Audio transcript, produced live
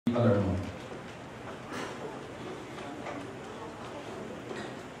color mo.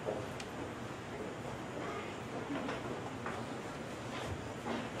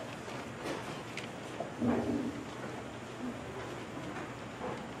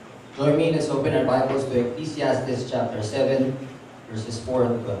 Join me, let's open our Bibles to Ecclesiastes chapter 7, verses 4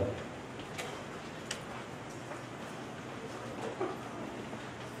 and 12.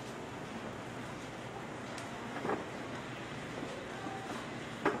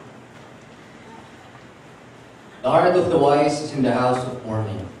 The heart of the wise is in the house of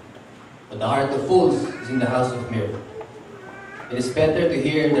mourning, but the heart of fools is in the house of mirth. It is better to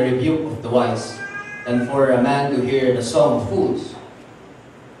hear the rebuke of the wise than for a man to hear the song of fools.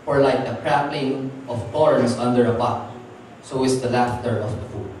 For like the crackling of thorns under a pot, so is the laughter of the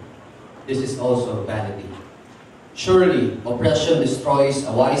fool. This is also vanity. Surely oppression destroys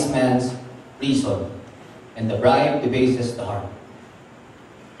a wise man's reason, and the bribe debases the heart.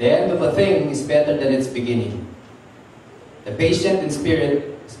 The end of a thing is better than its beginning. The patient in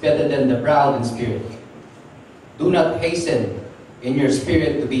spirit is better than the proud in spirit. Do not hasten in your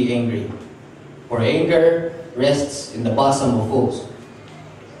spirit to be angry, for anger rests in the bosom of fools.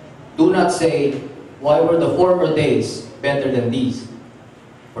 Do not say, why were the former days better than these?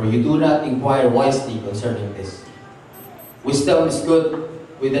 For you do not inquire wisely concerning this. Wisdom is good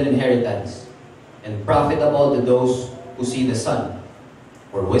with an inheritance, and profitable to those who see the sun.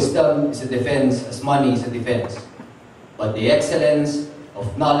 For wisdom is a defense as money is a defense. But the excellence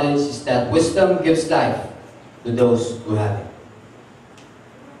of knowledge is that wisdom gives life to those who have it.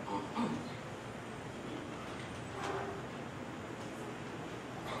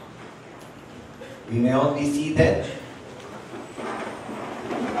 We may all be seated.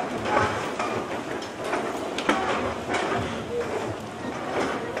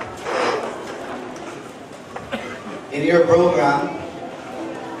 In your program,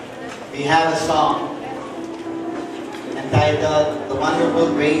 we have a song entitled The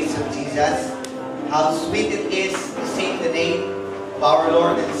Wonderful Grace of Jesus. How sweet it is to sing the name of our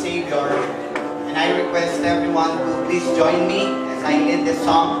Lord and Savior. And I request everyone to please join me as I lead this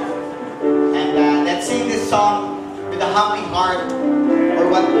song. And let's sing this song with a happy heart for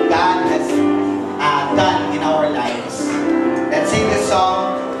what God has done in our lives. Let's sing this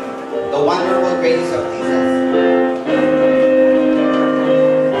song, The Wonderful Grace of Jesus.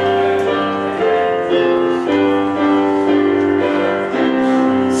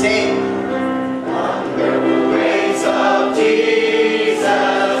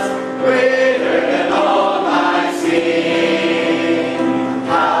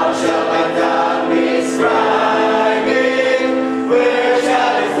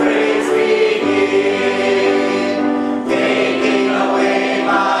 Taking away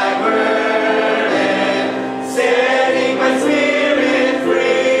my burden, setting my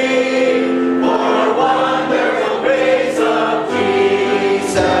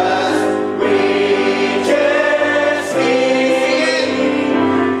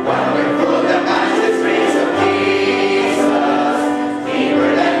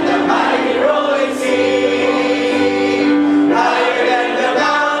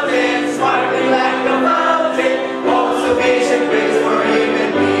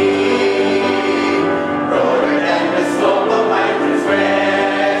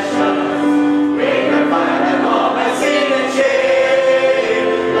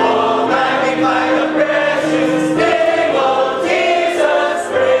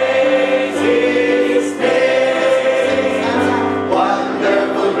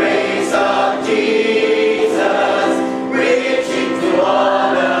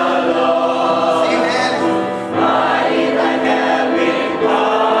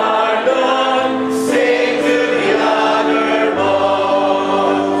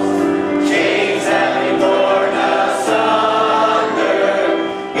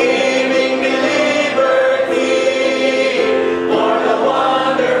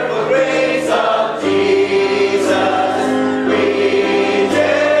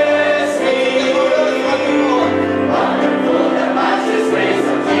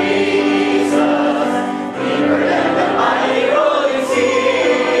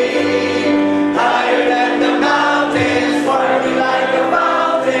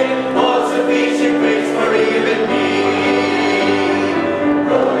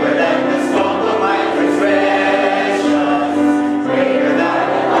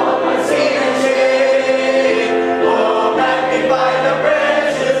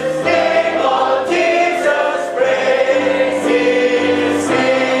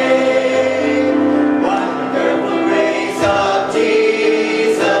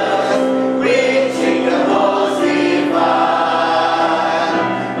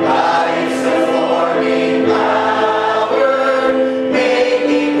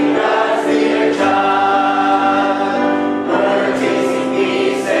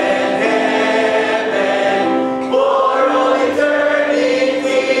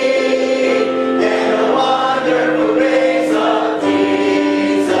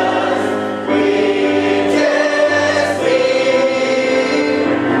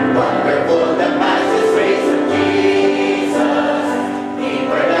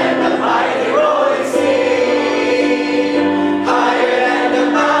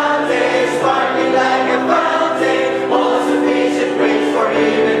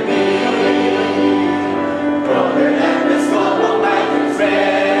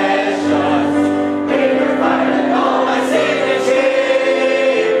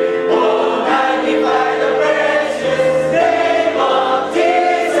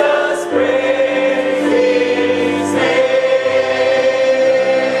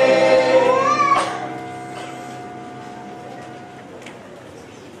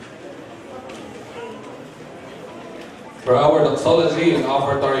for doxology and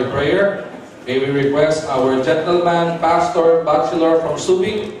offertory prayer, may we request our gentleman, Pastor, Bachelor from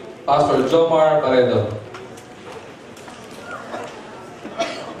Subic, Pastor Jomar Baredo.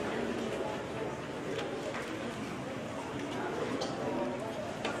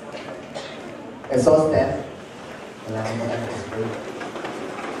 And so, Steph, kailangan mo tayo pray.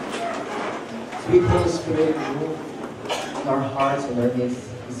 Sweet Holy Spirit, move in our hearts and our midst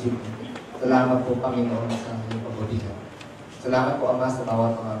this evening. Salamat po, Panginoon, sa iyong pabutihan. Salamat po, Ama, sa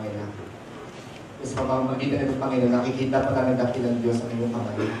bawat pangangailangan. Sa pamamagitan nito, Panginoon, nakikita pa namin dakilang Diyos ang iyong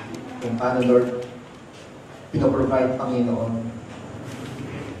pamalit. Kung paano, Lord, pinoprovide, Panginoon,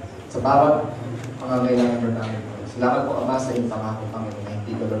 sa bawat pangangailangan, Lord, namin. Salamat po, Ama, sa iyong pangako, Panginoon, na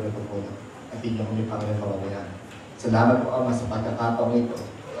hindi ko, Lord, natupunan. At hindi kami, Panginoon, pababayaan. Salamat po, Ama, sa pagkakataong ito,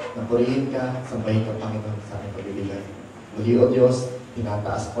 na purihin ka, sambahin ka, Panginoon, sa aming pagbibigay. Muli, O Diyos,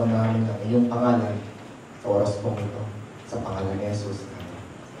 tinataas po namin ang iyong pangalan sa oras pong ito, sa pangalan ni Jesus.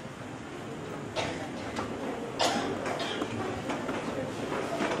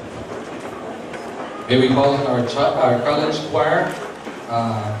 May we call on our college choir,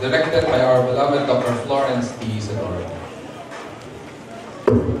 directed by our beloved Dr. Florence D. Isidoro.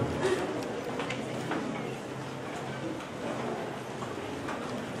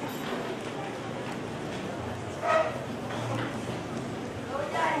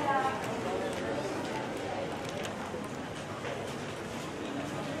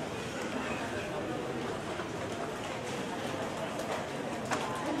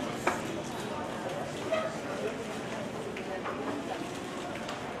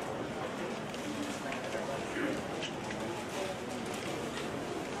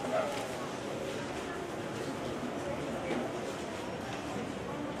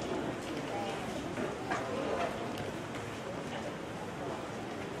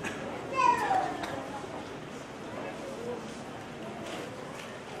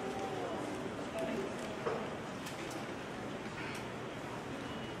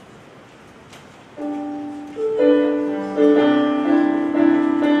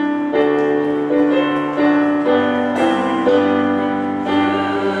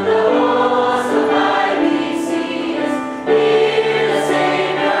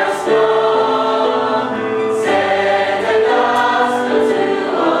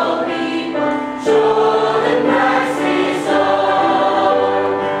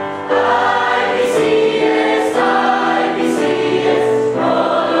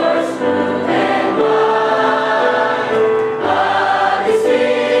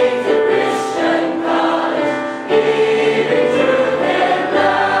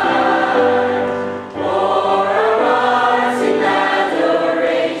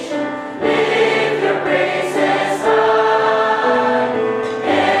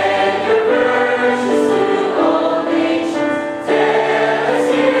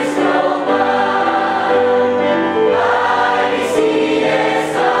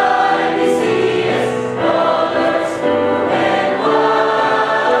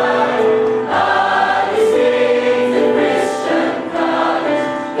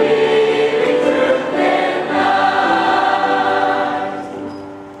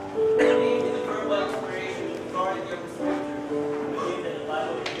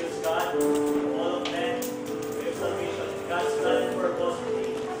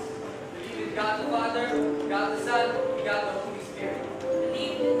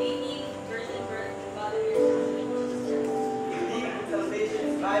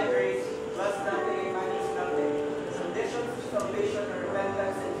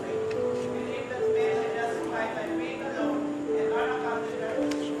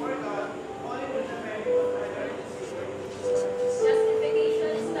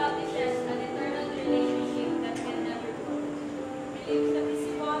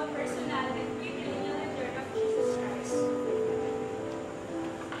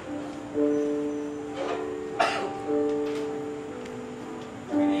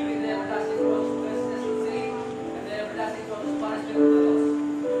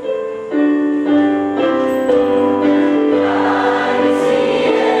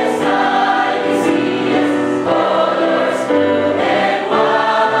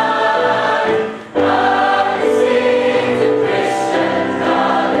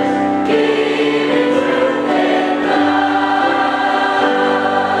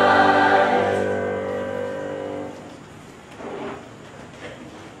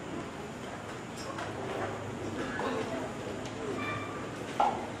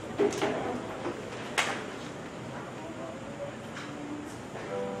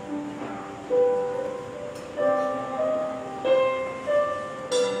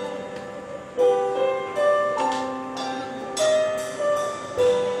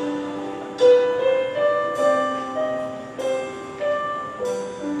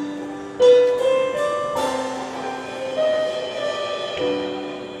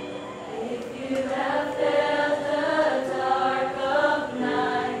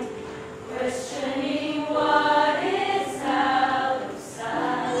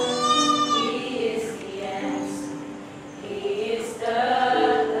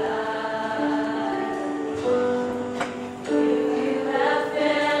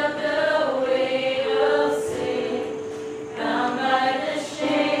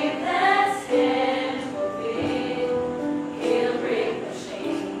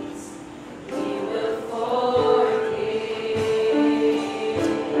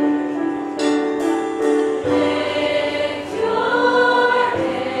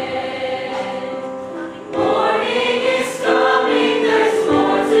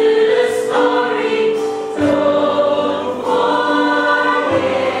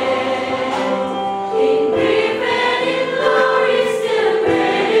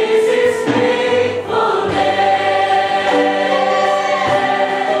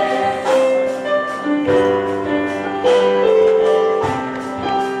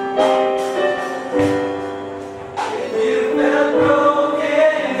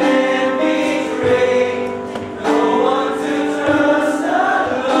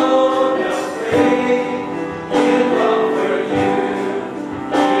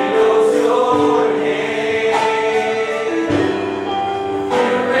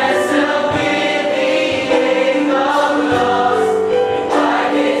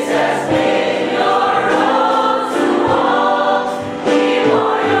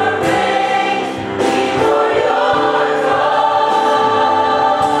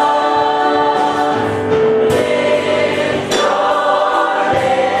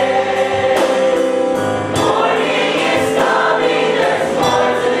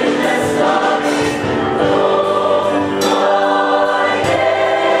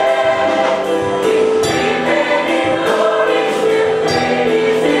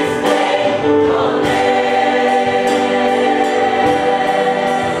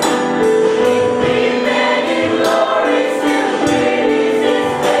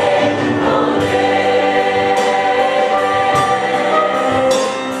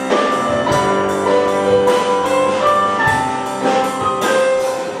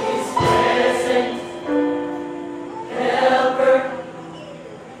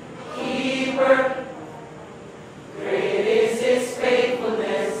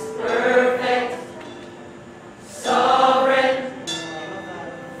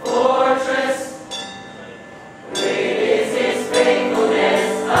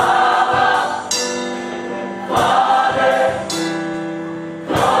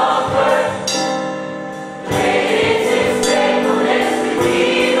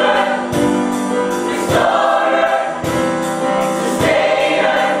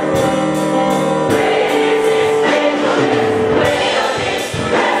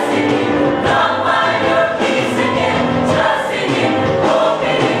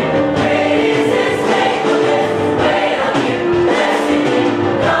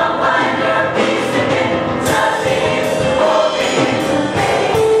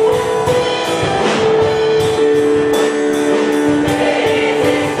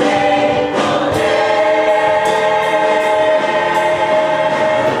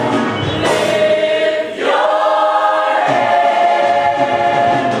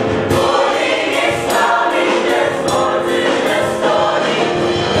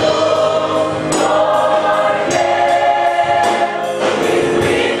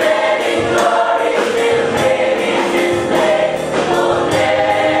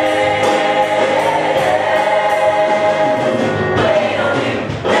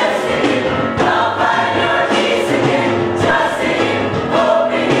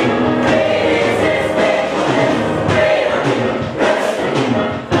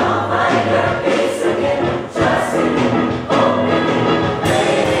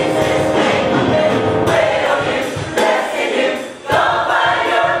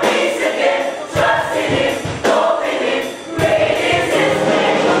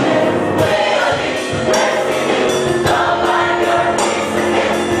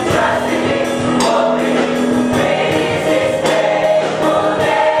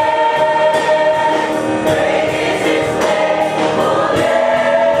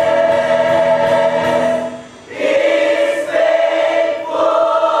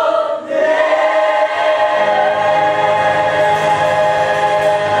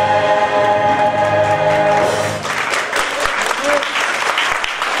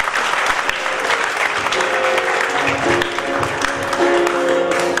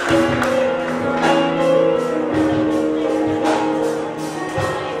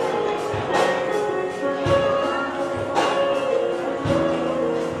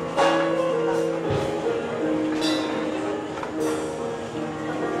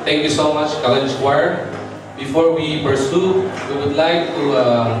 Thank you so much, College Choir. Before we pursue, we would like to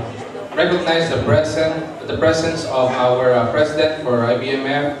recognize the presence of our President for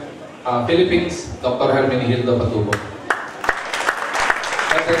IBMF Philippines, Dr. Hermenegildo Patubo.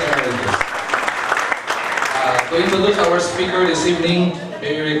 To introduce our speaker this evening,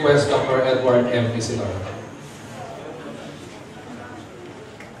 may we request Dr. Edward M. Isidoro.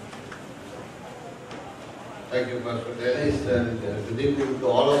 Thank you, Pastor Dennis, and good evening to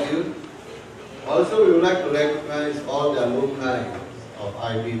all of you. Also, we would like to recognize all the alumni of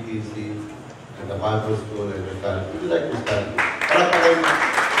IBTC and the Bible School and the family. Would you like to stand? Para pa rin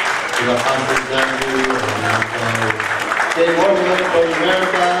sila Pastor Jandy and Kay Morgan from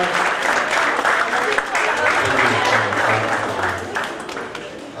America.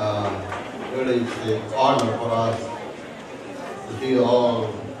 Really, it's an honor for us to see all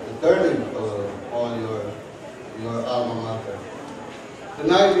returning for all your alma mater.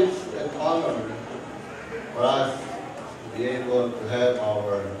 Tonight it's an honor for us to be able to have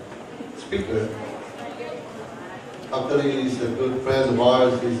our speaker. Actually, he's a good friend of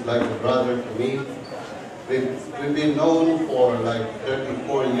ours. He's like a brother to me. We've been known for like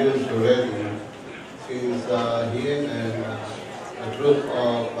 34 years already since he and a group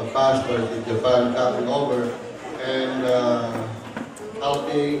of pastors in Japan coming over and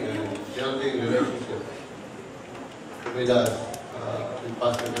helping and building relationships with us, with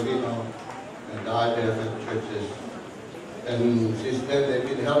Pastor Gavino and the IBMF churches. And since then, they've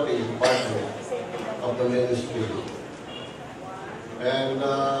been helping in partnering of the ministry. And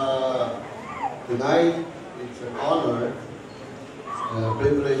tonight, it's an honor and a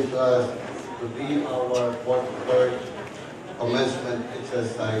privilege to us to be our 43rd commencement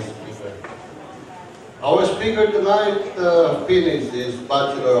exercise speaker. Our speaker tonight finished his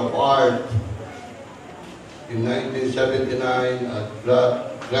Bachelor of Art in 1979 at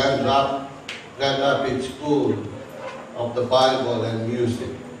Grand Rapids School of the Bible and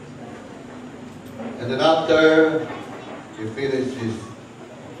Music. And then after he finished his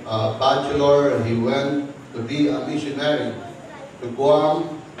Bachelor, he went to be a missionary to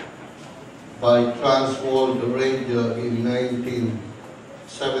Guam by Transworld Radio in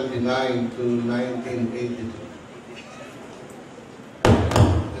 1979 to 1982.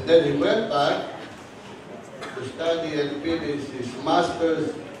 And then he went back to study and finish his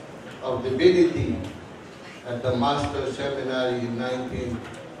Masters of Divinity at the Master's Seminary in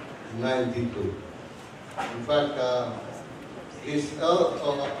 1992. In fact, his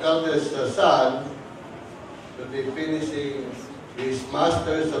eldest son will be finishing his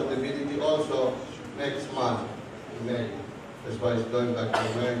Masters of Divinity also next month in May. That's why he's going back to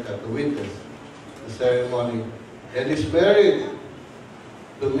America to witness the ceremony. And he's married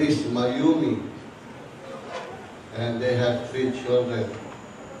to Miss Mayumi. And they have 3 children.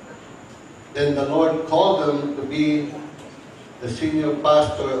 Then the Lord called them to be the senior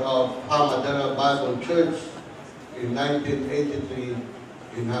pastor of Hamadera Bible Church in 1983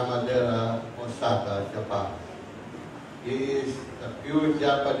 in Hamadera, Osaka, Japan. He is a pure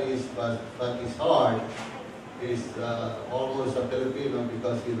Japanese, but his heart is almost a Filipino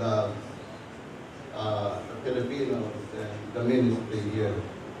because he loves the Filipinos and the ministry here.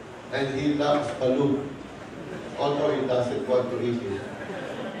 And he loves balut, although he doesn't want to eat it.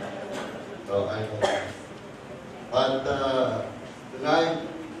 So I don't know. But tonight,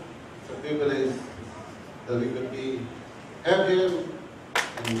 it's a privilege that we could have him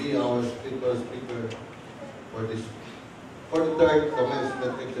and be our speaker for this 43rd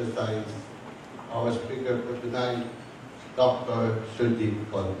commencement exercise. Our speaker for tonight, Dr. Sudeep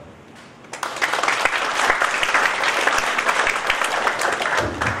Kon.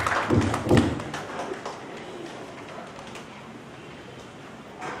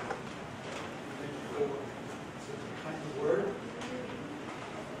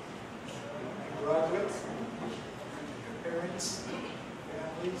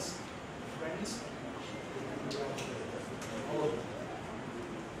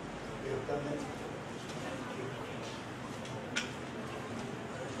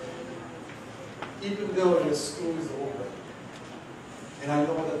 Even though your school is over, and I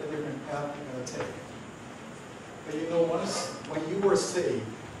know that the different path you're going to take, but you know, once when you were saved,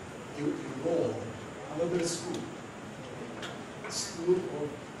 you enrolled under the school of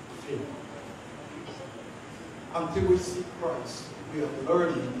faith. Until we see Christ, we are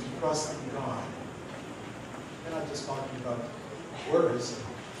learning to trust in God. We're not just talking about words,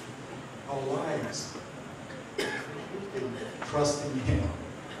 our lives, in trusting Him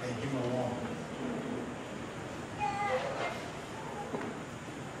and Him alone.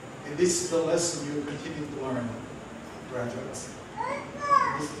 And this is the lesson you continue to learn, graduates.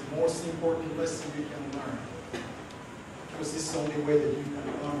 this is the most important lesson you can learn. Because this is the only way that you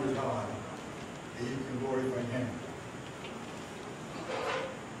can honor God, and you can glorify Him.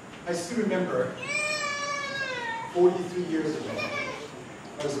 I still remember 43 years ago,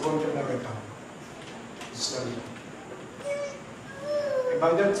 I was going to America to study. And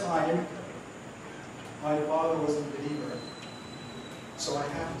by that time, my father was a believer. So I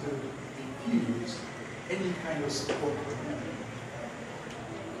had to refuse any kind of support from him.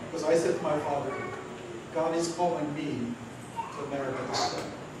 Because I said to my father, God is calling me to America to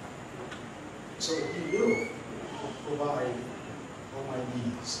study. So He will provide all my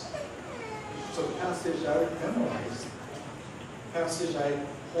needs. So the passage I memorized, the passage I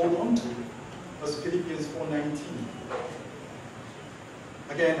hold on to, was Philippians 4:19.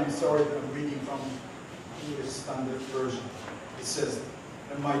 Again, I'm sorry that I'm reading from English Standard Version. It says,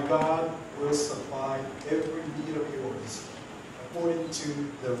 "And my God will supply every need of yours according to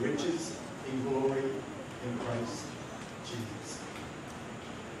the riches in glory in Christ Jesus."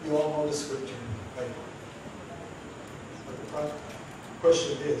 You all know the scripture, right? But the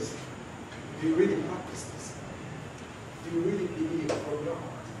question is, do you really practice this? Do you really believe from your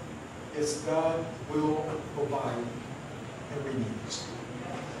heart? Yes, God will provide every need,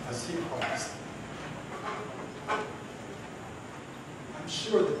 as He promised. I'm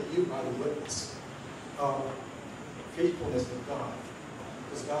sure that you are the witness of faithfulness of God,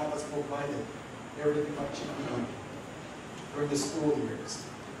 because God has provided everything that you need during the school years.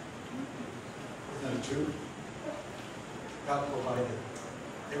 Isn't that true? God provided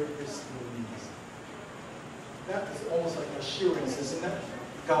every single need. That is almost like assurance, isn't it?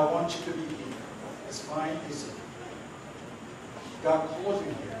 God wants you to be here. It's fine, easy. God called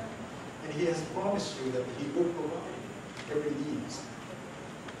you here, and He has promised you that He will provide every need.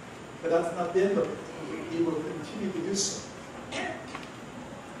 But that's not the end of it. He will continue to do so.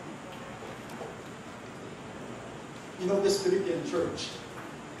 You know, this Philippian church,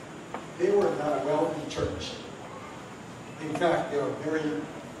 they were not a wealthy church. In fact, they were very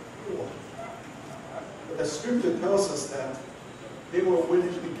poor. But the scripture tells us that they were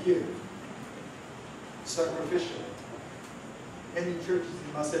willing to give sacrificially. Many churches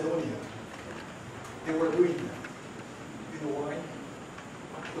in Macedonia, they were doing that. You know why?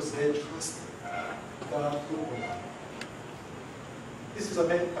 Because they trusted God to provide. This is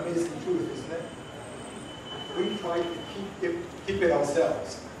amazing truth, isn't it? We try to keep it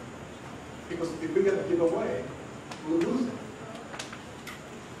ourselves. Because if we're going to give away, we'll lose it.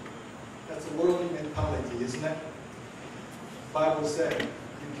 That's a worldly mentality, isn't it? The Bible said,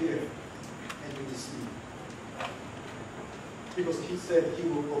 you give and you receive. Because He said He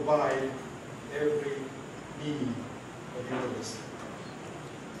will provide every need of yours.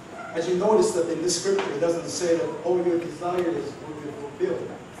 As you notice that in this scripture, it doesn't say that all your desires will be fulfilled.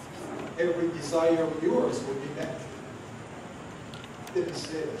 Every desire of yours will be met. It didn't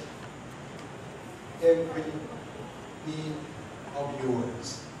say that. Every need of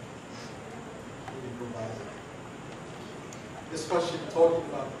yours will be provided. This question talking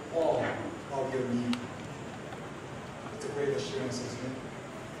about all of your needs. It's a great assurance, isn't it?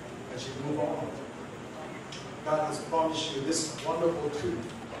 As you move on, God has promised you this wonderful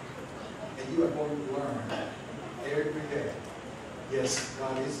truth, and you are going to learn every day. Yes,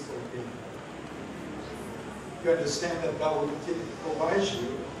 God is fulfilling. You understand that God will continue to provide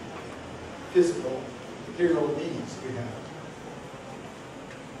you physical, material needs we have.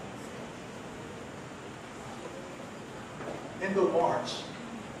 End of March,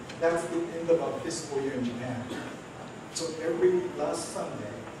 that's the end of our fiscal year in Japan. So every last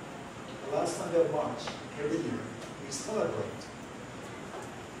Sunday, the last Sunday of March, every year, we celebrate.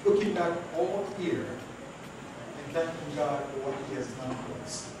 Looking back all year and thanking God for what He has done for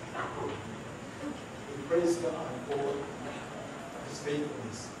us. We praise God for His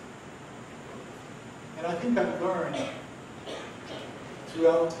faithfulness. And I think I've learned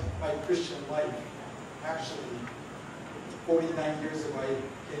throughout my Christian life, actually, 49 years ago, I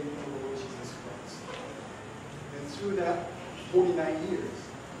came to know the Lord Jesus Christ. And through that 49 years,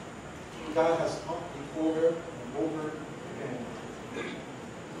 God has taught me over and over again.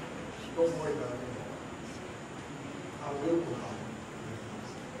 Don't worry about it. I will provide.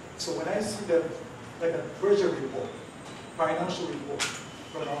 So when I see that, like a treasure report, financial report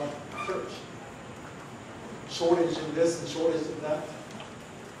from our church, shortage in this and shortage in that,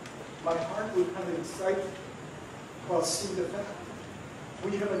 my heart will kind of excite about seeing the fact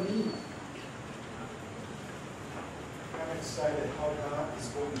we have a need. I'm excited how God is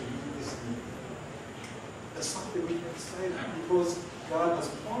going to meet this need. That's something we can excite because God has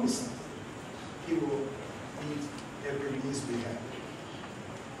promised us He will meet every need we have.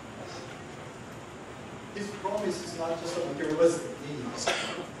 His promise is not just a materialistic needs,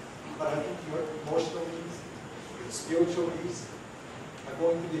 but I think your emotional needs, your spiritual needs are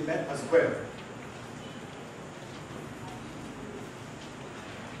going to be met as well.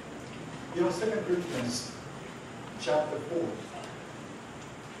 You know, 2 Corinthians chapter 4.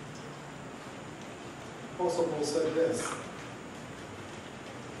 Apostle Paul said this.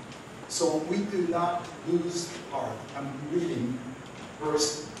 So we do not lose heart. I'm reading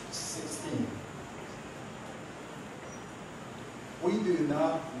verse 16. We do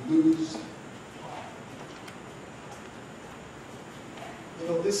not lose heart. You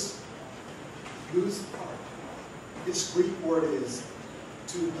know, this lose heart, this Greek word is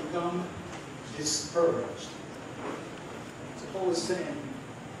to become discouraged. So Paul is saying,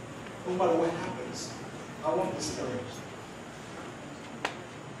 no matter what happens, I won't be discouraged.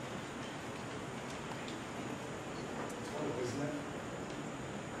 It's wonderful, isn't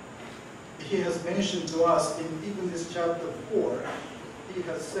it? He has mentioned to us in even this chapter 4, he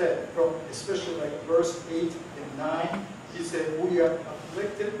has said, from especially like verse 8 and 9, he said, we are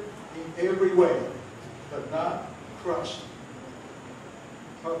afflicted in every way, but not crushed.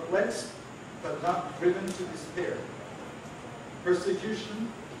 Perplexed, but not driven to despair.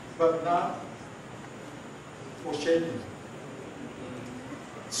 Persecution, but not forsaken.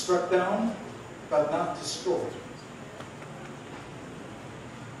 Struck down, but not destroyed.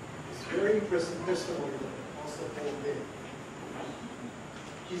 It's very interesting testimony that Apostle Paul gave.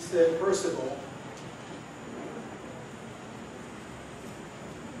 He said, first of all,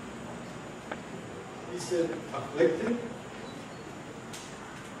 he said, afflicted.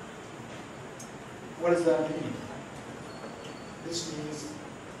 What does that mean? This means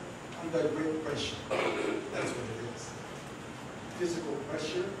under great pressure. That's what it is. Physical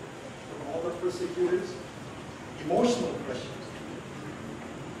pressure from all the persecutors, emotional pressure.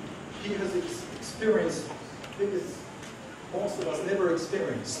 He has experienced things most of us never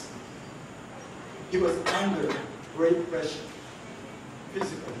experienced. He was under great pressure,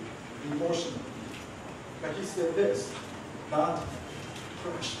 physically, emotionally. But he said this, not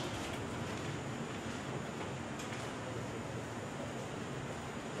crushed.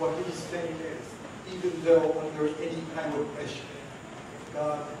 What he's saying is, even though under any kind of pressure,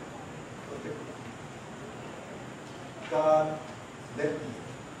 God protected me. God led me.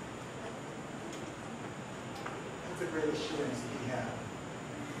 That's a great assurance he had.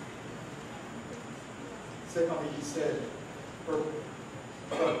 Secondly, he said,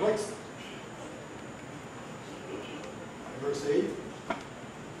 perplexed. Verse 8,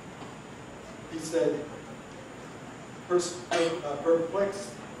 he said, perplexed,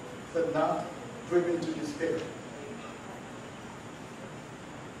 but not driven to despair.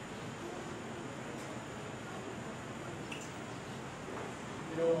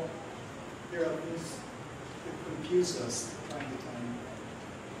 You know, there are things that confuse us from time to time.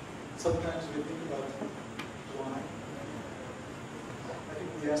 Sometimes we think about why. I think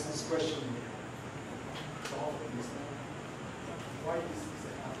we ask this question so often, isn't it? Why is this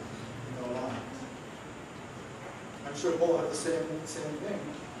happening in our lives? I'm sure Paul had the same thing.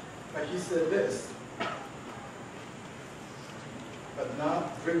 But he said this, but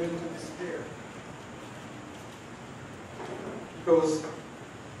not driven to despair. Because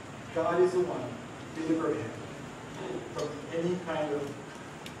God is the one who delivered him from any kind of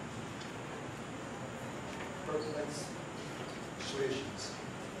perplexed situations.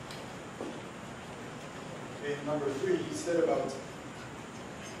 In number 3, he said about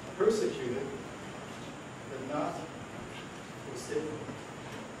persecuted, but not forsaken.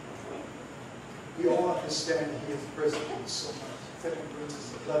 We all understand he is persecuted so much. 2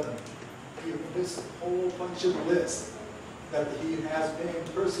 Corinthians 11. He lists a whole bunch of lists that he has been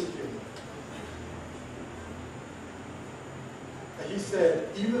persecuted. And he said,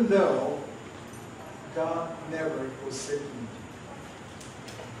 even though God never forsaken me,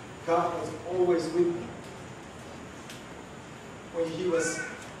 God was always with me. When he was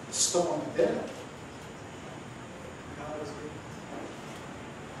stoned to death, God was with me.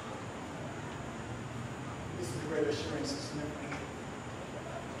 This is a great assurance, isn't it?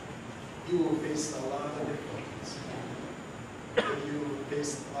 You will face a lot of difficulties. You will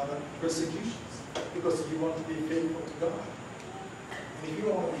face a lot of persecutions because you want to be faithful to God. And if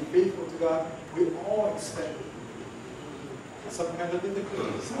you want to be faithful to God, we all expect some kind of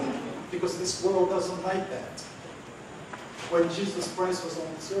difficulties because this world doesn't like that. When Jesus Christ was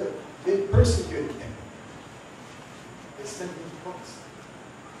on this earth, they persecuted him. They sent him to cross,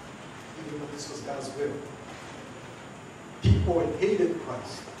 even though this was God's will. People hated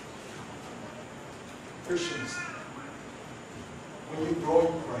Christ. Christians, when you grow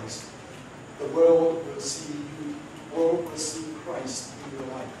in Christ, the world will see you, the world will see Christ in your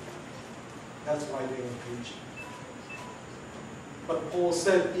life. That's why they were preaching. But Paul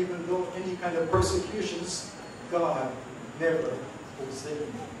said, even though any kind of persecutions, God never forsaken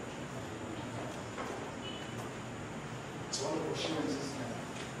me. It's wonderful assurance, isn't it?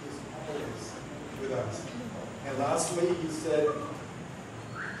 He's always with us. And lastly, he said,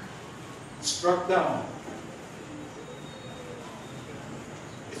 struck down.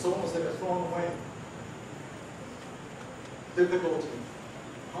 It's almost like a thrown away. Difficulty,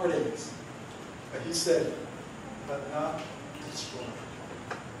 heartaches. But he said, but not destroyed.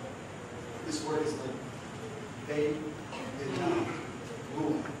 This word is like, they did not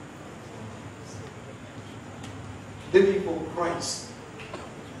rule. Living for Christ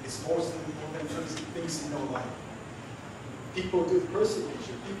is most important things in your life. People do persecute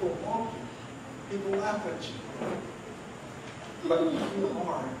you, people mock you, people laugh at you. But if you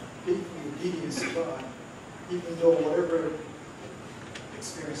are faithfully obedient to God, even though whatever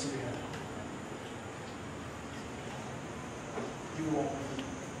experience you have, you won't be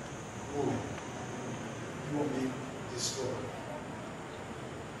ruined. You won't be destroyed.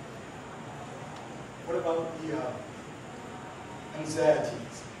 What about the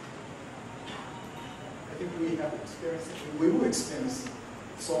anxieties? I think we have experienced it. We will experience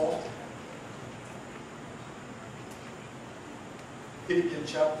Saul.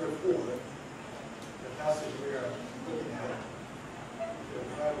 Philippians chapter 4, the passage we are looking at. We'll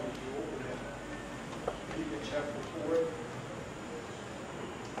try to open it. Philippians chapter 4.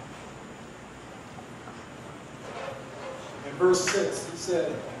 In verse 6, he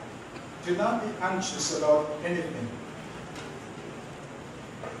said, do not be anxious about anything.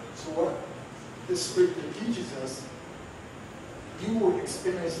 So what this scripture teaches us, you will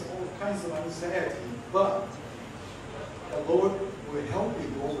experience all kinds of anxiety, but the Lord will help you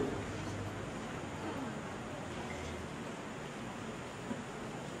to overcome.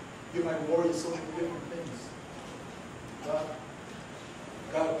 You might worry so many different things, but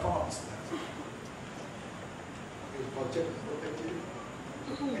God promised that. He will protect you,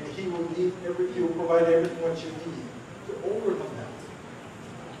 and He will provide everything what you need to overcome that.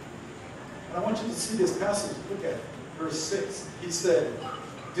 And I want you to see this passage. Look at verse 6. He said,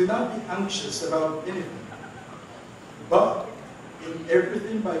 do not be anxious about anything, but in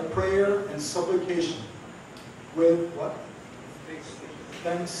everything by prayer and supplication, with what?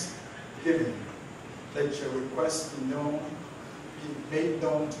 Thanksgiving, let your requests be made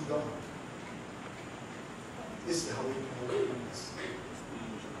known to God. This is how we can overcome this.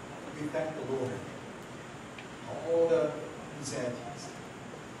 We thank the Lord. All the anxieties,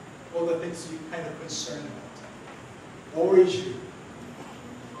 all the things you kind of concerned about, worries you,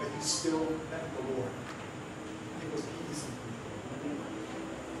 but you still thank the Lord because He is in control.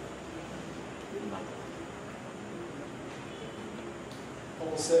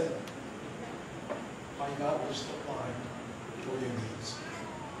 Paul said, my God will supply for your needs.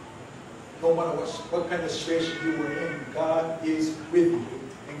 No matter what kind of situation you were in, God is with you,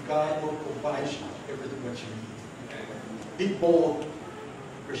 and God will provide you everything that you need. Be bold,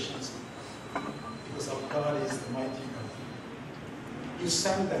 Christians, because our God is the mighty God. You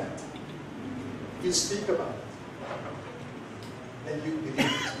sang that. You speak about it. And you believe it.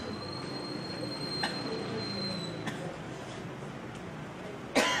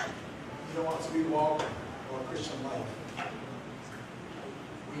 You know, as we walk our Christian life,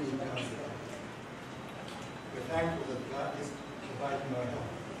 we need God's help. We're thankful that God is providing our help.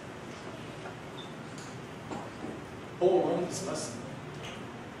 Paul learned this lesson.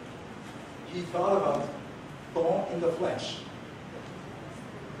 He thought about thorn in the flesh.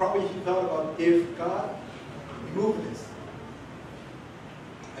 Probably he thought about, if God removed this,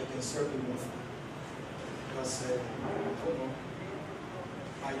 I can certainly move. God said, oh no,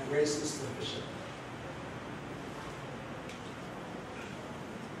 my grace is sufficient.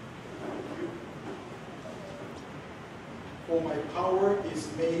 For my power is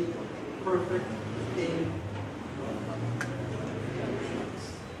made perfect in weakness.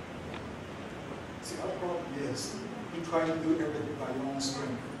 See, our problem is you try to do everything by your own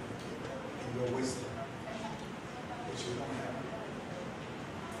strength and your wisdom, which you don't have.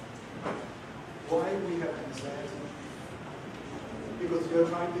 Why we have anxiety? Because you're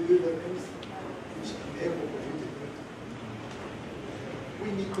trying to do the things which enable you to do it. We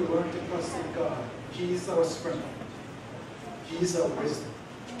need to learn to trust in God. He is our strength. He is our wisdom.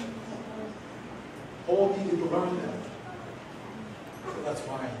 Paul needed to learn that. So that's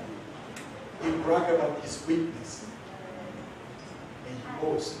why he bragged about his weakness. And he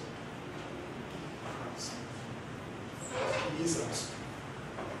boasts in Christ. He is our strength.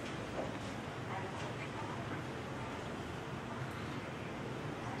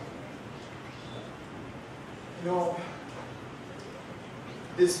 You know,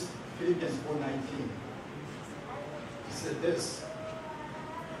 this Philippians 4:19, he said this,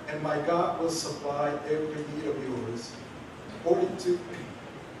 and my God will supply every need of yours according to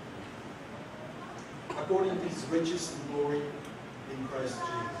his riches and glory in Christ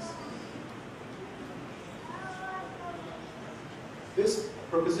Jesus. This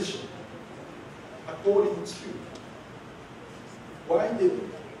preposition, according to, why did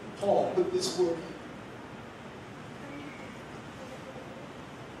Paul put this word?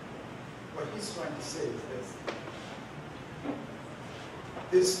 What he's trying to say is this.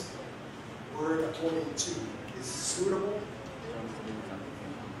 This word, according to, is suitable.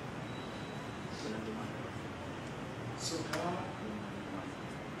 So God,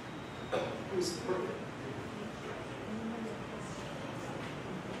 who is perfect,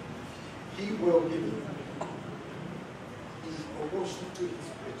 He will give you in proportion to His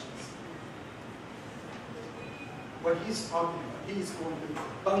riches. What He's talking about, He is going to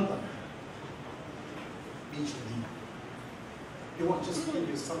abundantly meet your need. He won't just give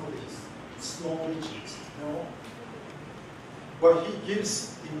you some of these small riches. No. What He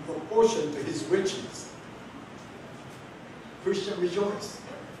gives in proportion to His riches. Christian, rejoice.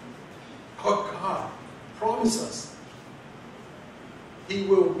 Our God promises He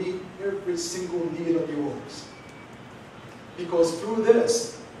will meet every single need of yours. Because through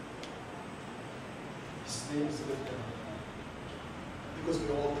this, His name is lifted up. Because we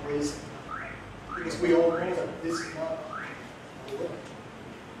all praise Him. Because we all know that this is not our way.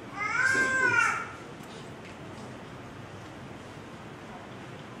 It's His grace.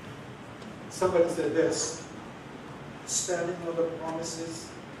 Somebody said this, standing on the promises,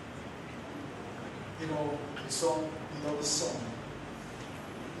 you know, the song, you know the song.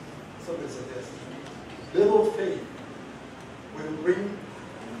 Somebody said this, little faith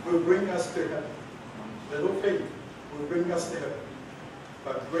will bring us to heaven. Little faith will bring us to heaven.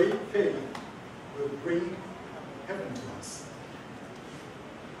 But great faith will bring heaven to us.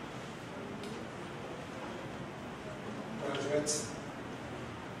 Graduates,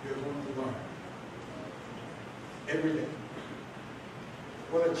 we are going to learn every day.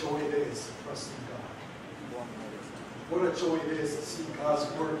 What a joy it is to trust in God. What a joy it is to see God's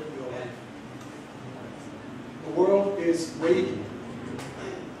work in your life. The world is waiting.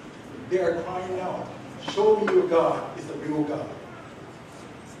 They are crying out, show me your God is the real God.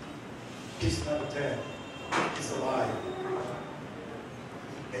 He's not dead. He's alive.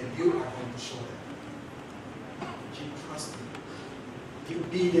 And you are going to show them. Keep trusting. Keep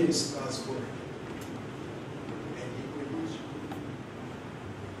obedience to God's word. And He will use you.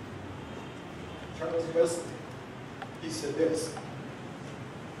 Charles Wesley, he said this,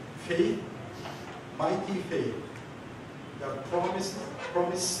 faith, mighty faith, that promise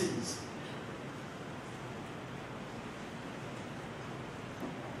sees,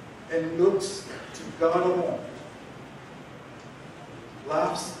 and looks to God alone,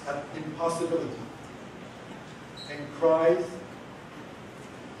 laughs at impossibility, and cries,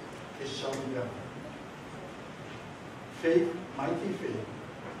 it shall be done. Faith, mighty faith,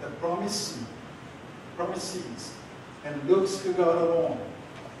 that promise sees, and looks to God alone,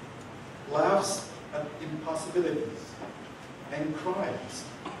 laughs at impossibilities, and cries,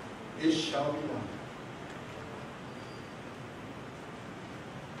 it shall be done.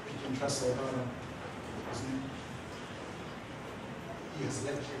 We can trust our God, isn't it? He has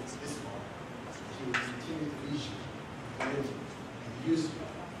led you this far. He will continue to lead you, guide you, and use you.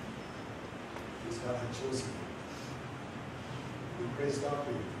 Because God has chosen you. We praise God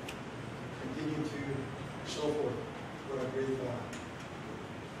for you. Continue to show forth what a great God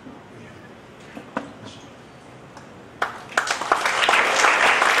we have.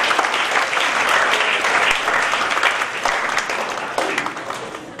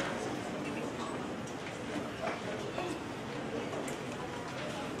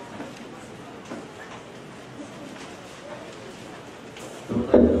 I would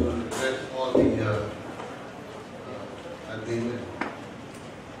like to address all the admin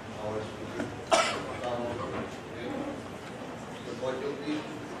hours support you, please.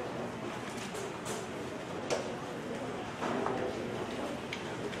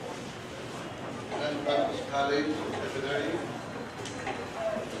 St. Baptist College Seminary,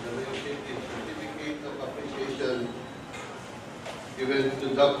 the certificate of appreciation given to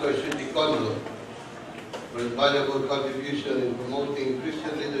Dr. Shuti Kondo for his valuable contribution in promoting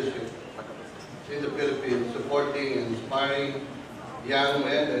Christian leadership in the Philippines, supporting and inspiring young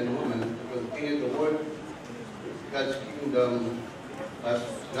men and women to continue to work with God's kingdom as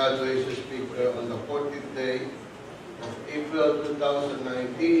graduation speaker on the 14th day of April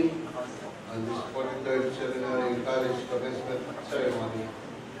 2019 on this 43rd Seminary College Commencement Ceremony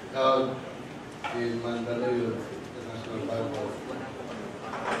held in Mandaluyong International Bible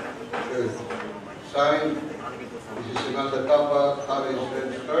Church. Signed, Mrs. Imelda Tapa, College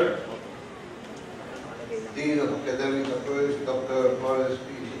Registrar, Dean of Academic Affairs, Dr. Flores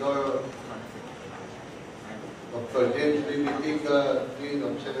P. Isidoro, Dr. James B. Bitica, Dean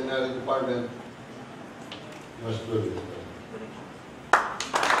of Seminary Department, yours truly.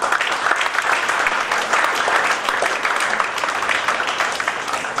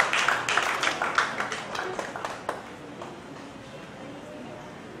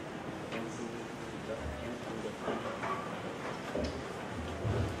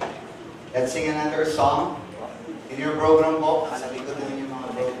 Let's sing another song. In your program po, sabi ko din yung mga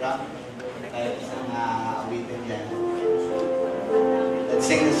program. Kahit isang awitin dyan. Let's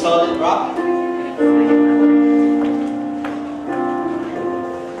sing the Solid Rock.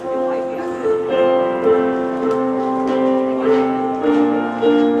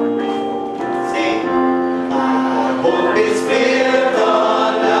 Sing. My hope is built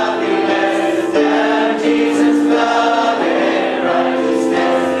on nothing less than Jesus' blood and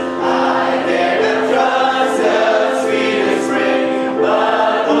righteousness. I dare not trust the sweetest spring,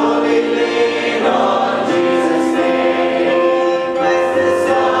 but only lean on Jesus' name. Christ the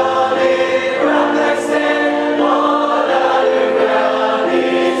solid rock I stand, all other ground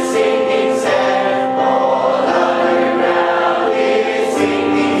is sinking sand. All other ground is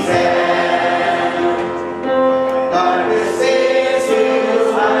sinking sand. Darkness is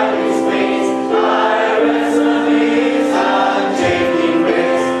too high His ways, I rest on His unchanging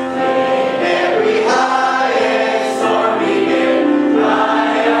grace. In every high and stormy gale,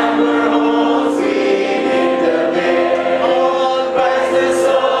 my anchor holds me in the gale. On Christ the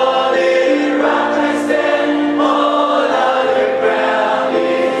solid rock I stand, all other ground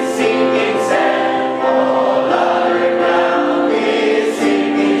is sinking sand. All other ground is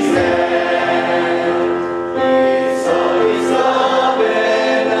sinking sand. His soul is love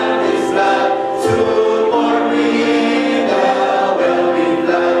and His blood to pour me in the welling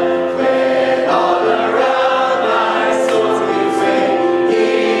flood. When all around my soul gives way, He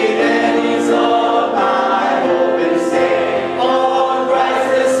then is all my hope and stay. On Christ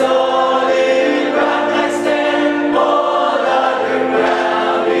the solid rock I stand, all other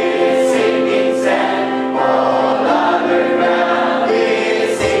ground is sinking sand. All other ground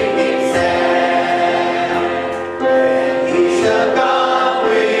is sinking sand. When He shall come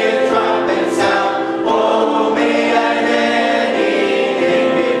with trumpet sound, oh, may I then in Him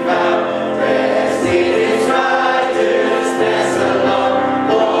be found. Rest in His righteousness alone,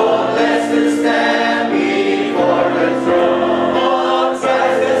 oh, blessed to stand before the throne. On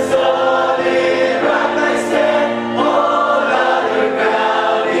Christ the solid rock I stand, all other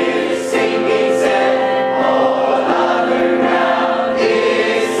ground is sinking sand. All other ground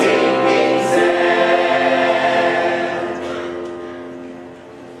is sinking sand.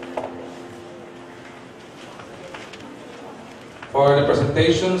 For the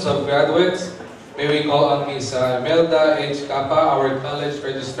presentations of graduates, may we call on Ms. Imelda H. Capa, our college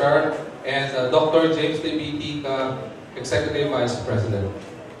registrar, and Dr. James D. Bitica, Executive Vice President.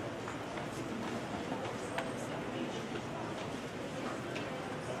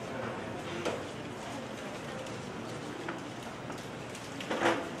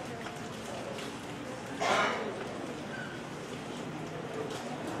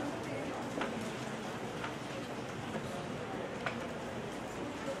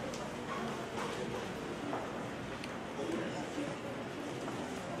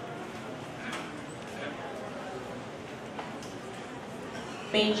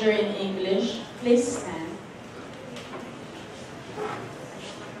 Major in English, please stand.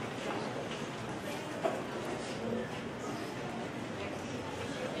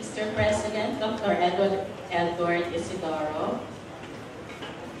 Mr. President, Dr. Edward Isidoro,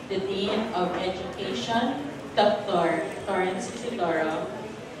 the Dean of Education, Dr. Torrance Isidoro,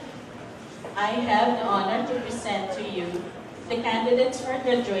 I have the honor to present to you the candidates for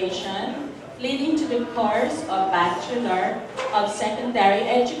graduation leading to the course of Bachelor of Secondary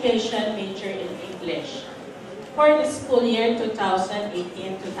Education major in English for the school year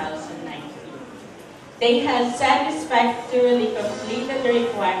 2018-2019. They have satisfactorily completed the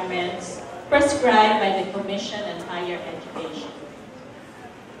requirements prescribed by the Commission on Higher Education.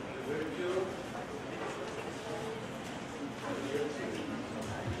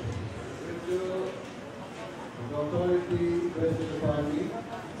 The authority vested upon me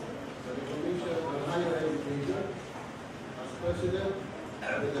by the Commission on Higher Education as President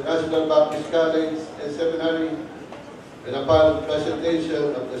of the National Baptist College and Seminary and upon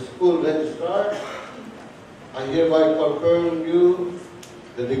presentation of the school registrar, I hereby confirm you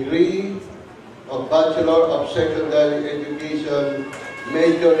the degree of Bachelor of Secondary Education,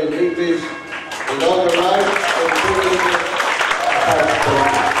 major in English, with all the rights and privileges attached to it.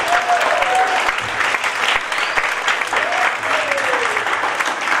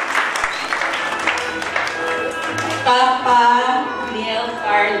 Papa Neil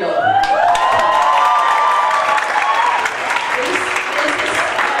Carlo. This is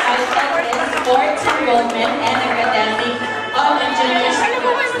sports enrollment and academic of the junior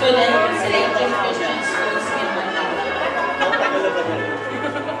student in selected Christian schools in Manila.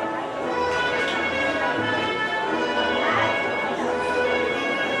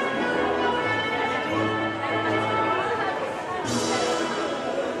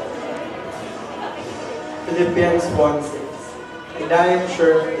 Philippians 1:6. And I am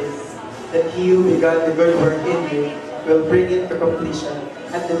sure is that he who began the good work in you will bring it to completion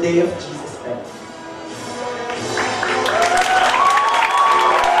at the day of Jesus Christ.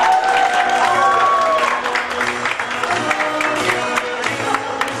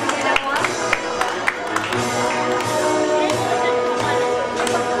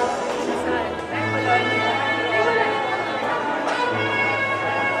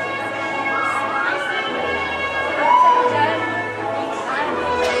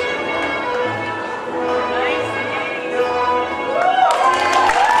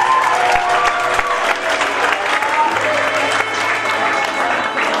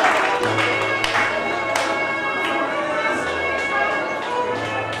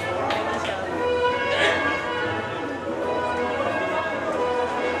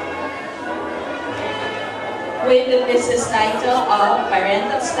 With the business title of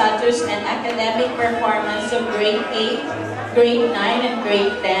Parental Status and Academic Performance of Grade 8, Grade 9, and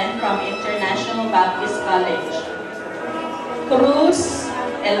Grade 10 from International Baptist College. Cruz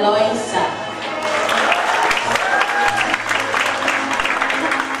Eloisa.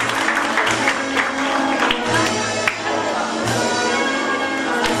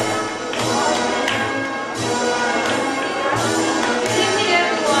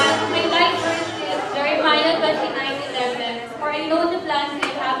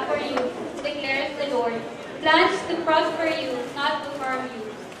 Plans to prosper you, not to harm you.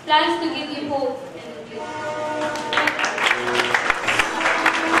 Plans to give you hope and a future.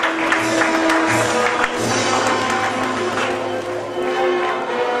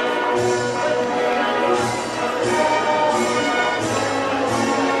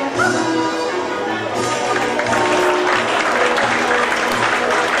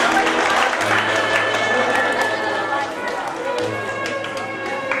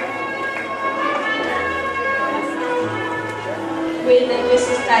 With the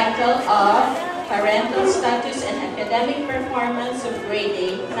business title of Parental Status and Academic Performance of Grade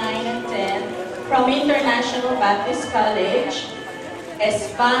 8, 9, and 10 from International Baptist College,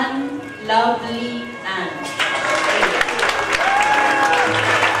 Espan Lovely Ann.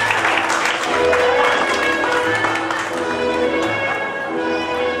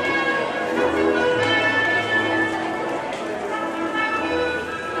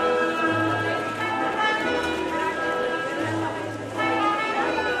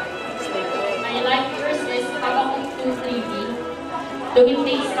 So it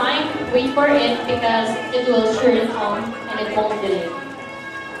takes time, wait for it because it will surely come and it won't delay.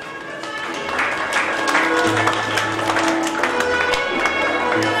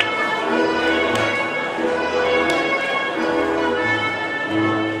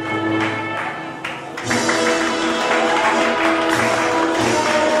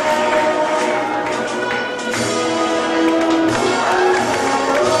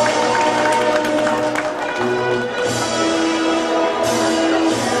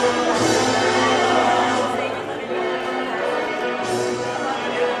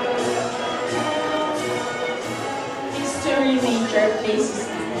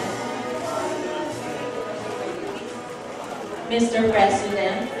 Mr.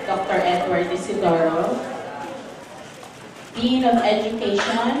 President, Dr. Edward Isidoro, Dean of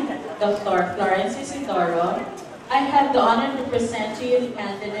Education, Dr. Florence Isidoro, I have the honor to present to you the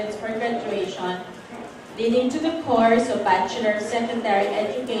candidates for graduation leading to the course of Bachelor of Secondary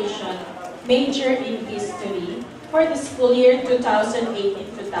Education, major in History, for the school year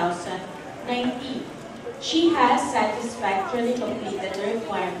 2018-2019. She has satisfactorily completed the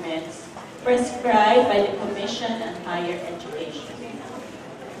requirements prescribed by the Commission on Higher Education.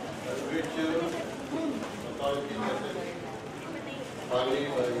 Virtue, authority vested finally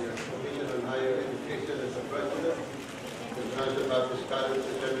by the Commission on Higher Education as the President, the International Baptist College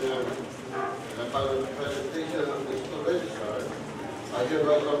Seminary, and upon the presentation of the school I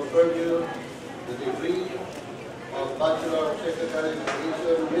hereby confirm you the degree of Bachelor of Secondary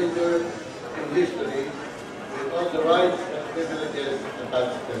Education major in history with all the rights and privileges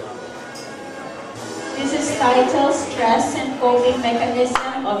attached to it. This is titled Stress and Coping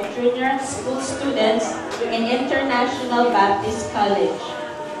Mechanism of Junior School Students in International Baptist College.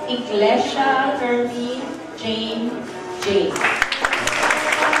 Iglesia Kirby Jane J.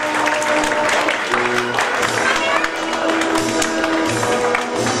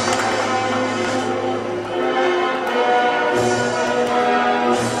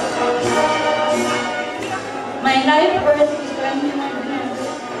 My life birth is 21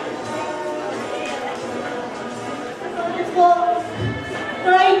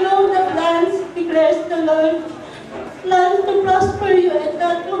 For I know the plans, declares the Lord, plans to prosper you and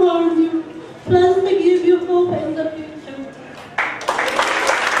not to harm you, plans to give you hope in the future.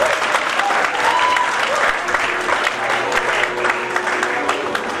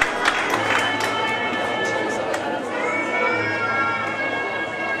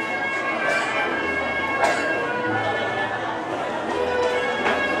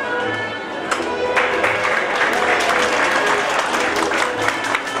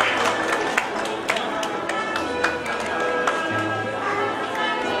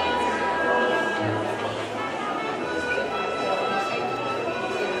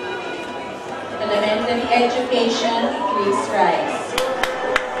 Elementary education, please rise.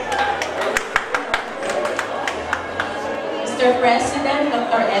 Mr. President,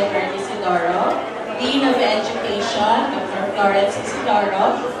 Dr. Edward Isidoro, Dean of Education, Dr. Florence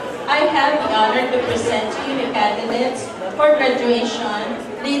Isidoro, I have the honor to present to you the candidates for graduation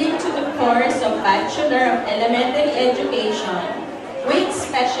leading to the course of Bachelor of Elementary Education with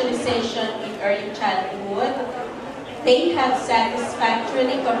specialization in early childhood. They have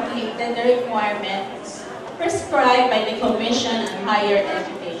satisfactorily completed the requirements prescribed by the Commission on Higher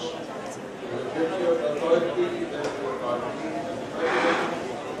Education.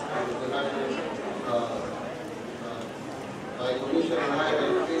 By Commission on Higher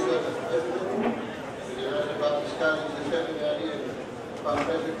Education as President, the General Baptist College, the Seminary, and upon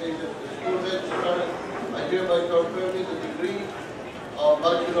presentation to the school registrar, I hereby confirm you the degree of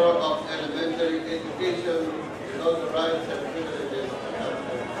Bachelor of Elementary Education with all the rights and privileges attached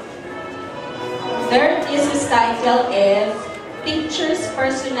to it. Their thesis title is Teachers'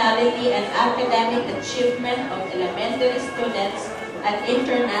 Personality and Academic Achievement of Elementary Students at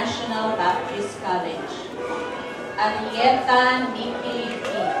International Baptist College. Arieta Nikki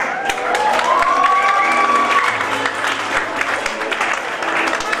P.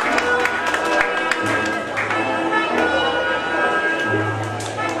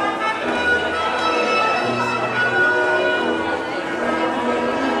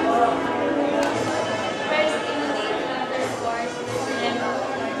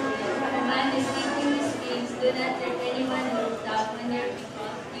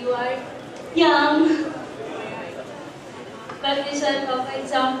 young, but is an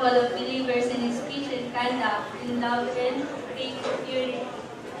example of believers in his speech and conduct, in doctrine, faith, purity.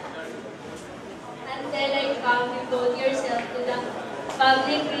 Until I come, devote yourself to the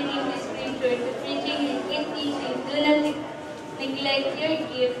public reading the scripture, to preaching and teaching. Do not neglect your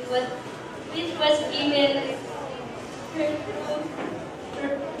gift, which was given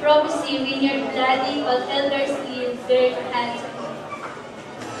prophecy when your bloody while elders lead their hands.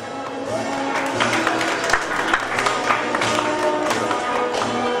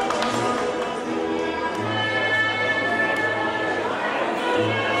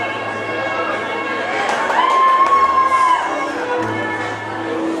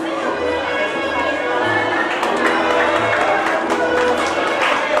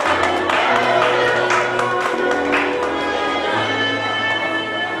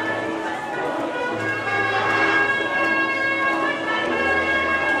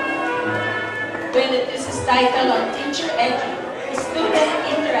 Title on student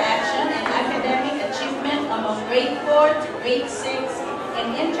interaction and academic achievement among grade 4 to grade 6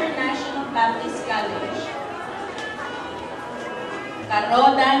 in International Baptist College.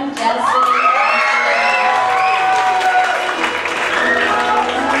 Karodan Jocelyn.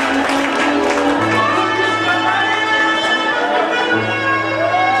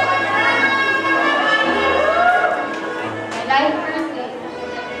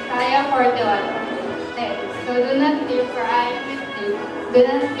 So do not fear, for I am with you. Do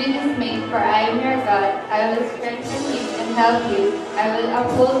not be dismayed, for I am your God. I will strengthen you and help you. I will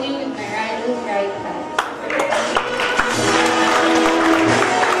uphold you with my righteous right hand.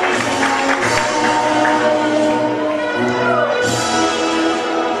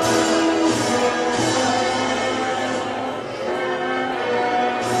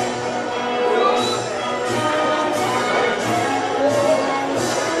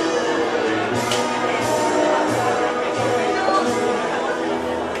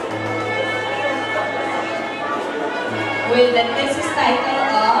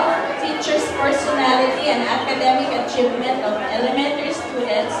 achievement of elementary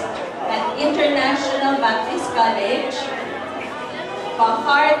students at International Baptist College,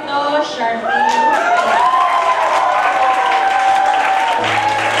 Fajardo Sharpino.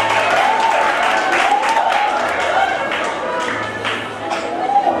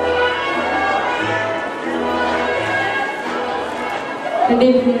 Good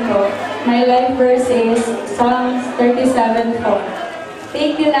evening po. My life verse is Psalms 37:4.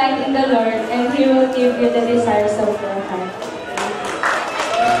 Take delight in the Lord, and He will give you the desires of your heart.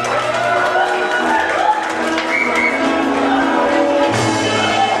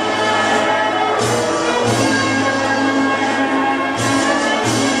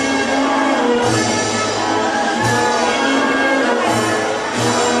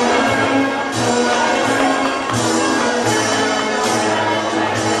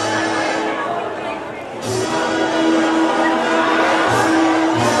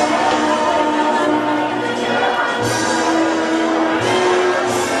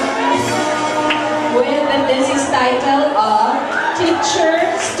 Title of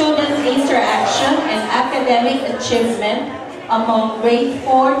Teacher-Student Interaction and Academic Achievement among Grade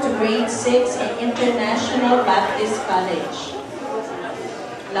 4 to Grade 6 in International Baptist College.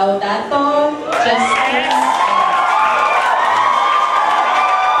 Laudato Justice.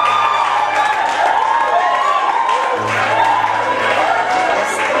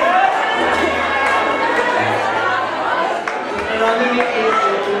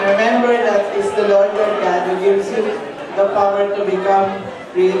 Remember that it's the Lord your God who gives you the power to become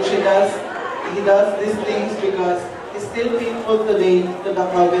rich. He does these things because He's still faithful today to the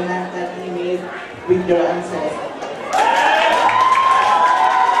covenant that He made with your ancestors.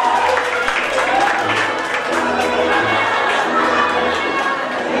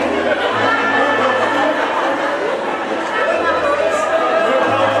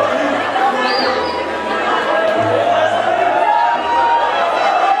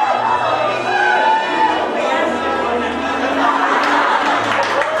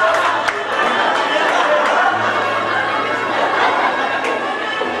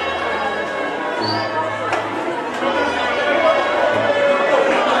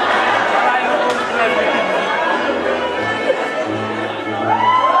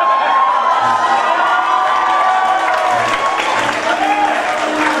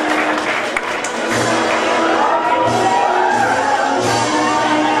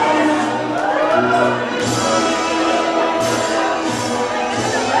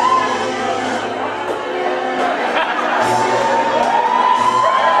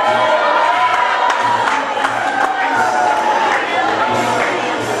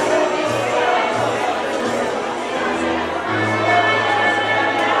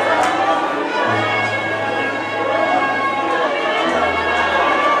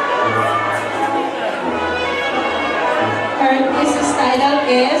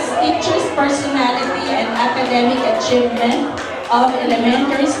 Achievement of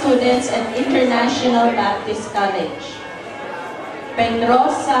Elementary Students at International Baptist College.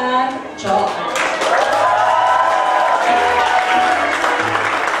 Pedrosa Joan.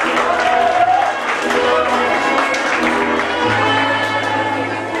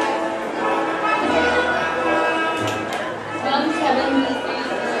 Psalm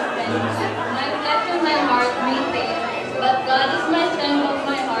 73:7. My flesh and my heart may fail, but God is my strength of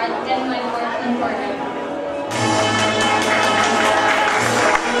my heart and my portion forever.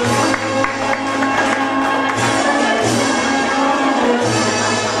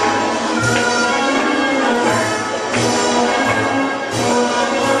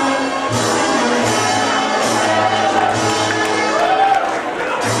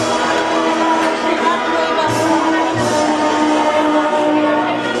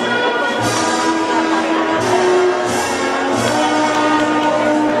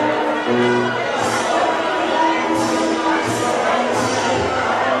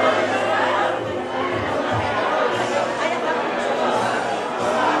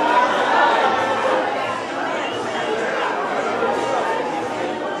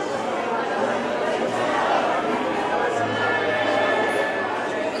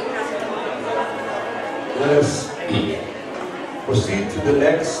 Let us proceed to the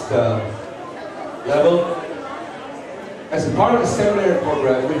next level. As a part of the seminary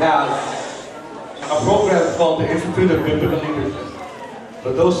program, we have a program called the Institute of Biblical Leadership.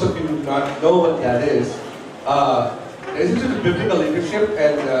 For those of you who do not know what that is, the Institute of Biblical Leadership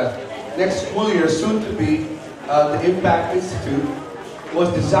and next school year, soon to be the Impact Institute,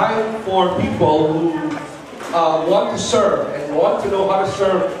 was designed for people who want to serve and want to know how to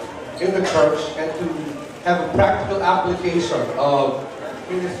serve in the church and to have a practical application of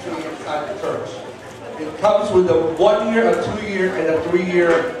ministry inside the church. It comes with a 1-year, a 2-year, and a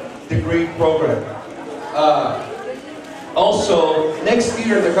 3-year degree program. Also, next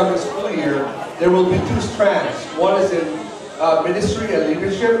year, the coming school year, there will be 2 strands. One is in ministry and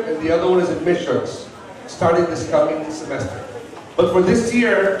leadership, and the other one is in missions, starting this coming semester. But for this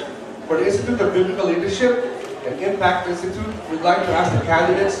year, for the Institute of Biblical Leadership and Impact Institute, we'd like to ask the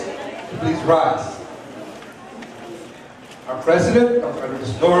candidates to please rise. Our President, Dr.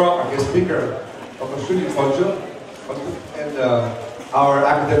 Isidoro, our guest speaker, Dr. Shuli Fonjo, and our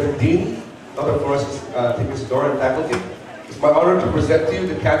Academic Dean, Dr. Flores Isidoro, and faculty. It's my honor to present to you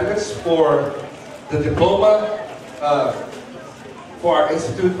the candidates for the diploma for our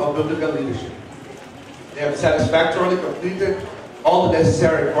Institute of Biblical Leadership. They have satisfactorily completed all the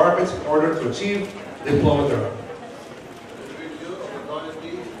necessary requirements in order to achieve the diploma thereof. The review of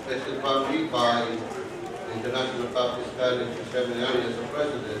authority vested upon me by the International Baptist College Seminary as a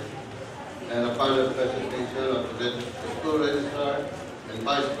president, and upon the presentation of the school registrar and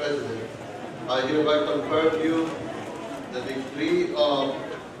vice president, I hereby confer to you the degree of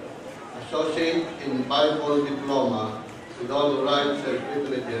Associate in Bible Diploma with all the rights and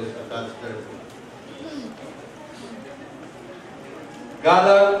privileges attached thereto.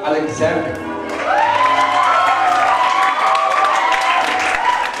 Galang Alexander.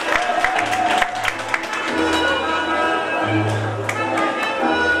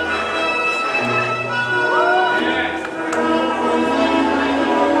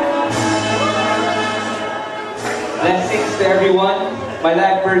 Blessings to everyone. My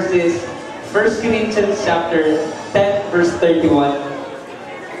life verse is 1 Corinthians chapter 10, verse 31.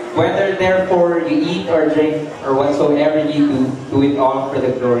 Whether therefore you eat or drink or whatsoever you do, do it all for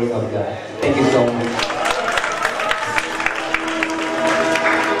the glory of God. Thank you so much.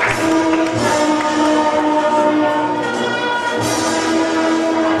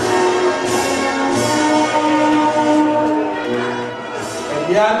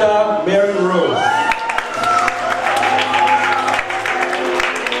 Yada Mary Rose.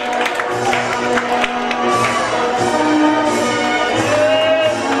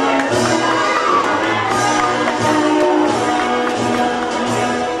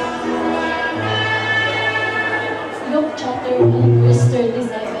 Luke chapter 1, verse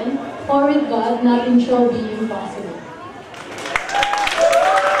 37. For with God nothing shall be impossible.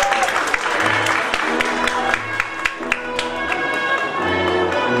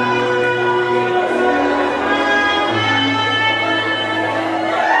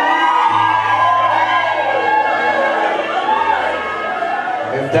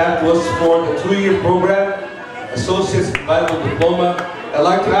 That was for the 2-year program, Associate's in Bible Diploma. I'd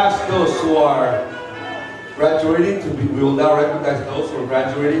like to ask those who are graduating we will now recognize those who are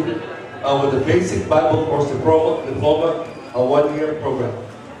graduating with the Basic Bible Course Diploma, a 1-year program.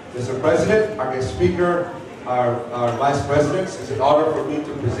 Mr. President, our guest speaker, our Vice Presidents, it's an honor for me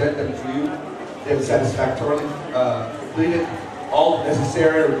to present them to you. They have satisfactorily completed all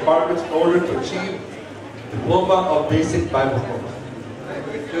necessary requirements in order to achieve Diploma of Basic Bible Course.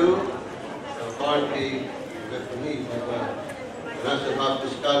 To the authority that to me by the National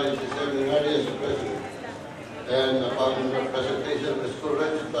Baptist College Seminary as a president, and upon the presentation of the school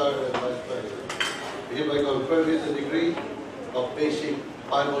registrar and vice president, we hereby confer you the degree of Basic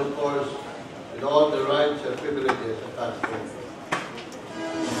Bible Course with all the rights and privileges attached to it.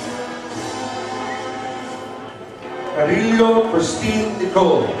 Carillo Christine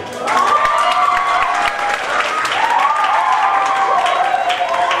Nicole.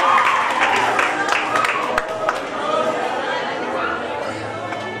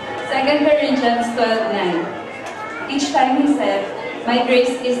 Corinthians 12:9. Each time he said, "My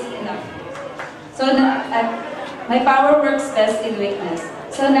grace is enough." So my power works best in weakness.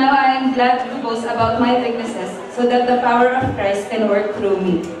 So now I am glad to boast about my weaknesses, so that the power of Christ can work through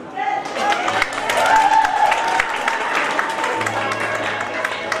me.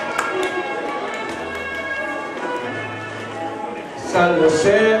 San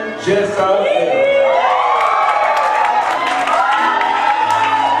Jose Jessa.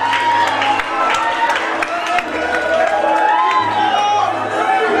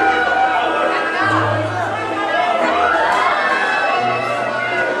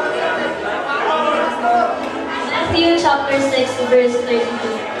 Chapter 6, verse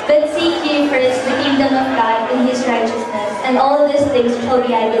 32. But seek ye first the kingdom of God and his righteousness, and all these things shall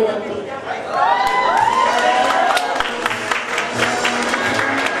be added unto you.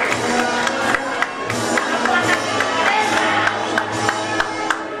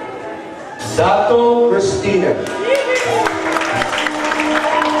 Dato Christina.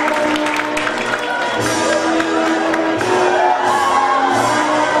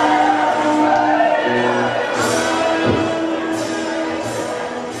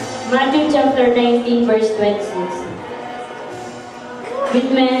 26.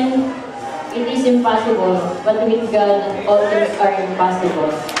 With men, it is impossible, but with God, all things are impossible.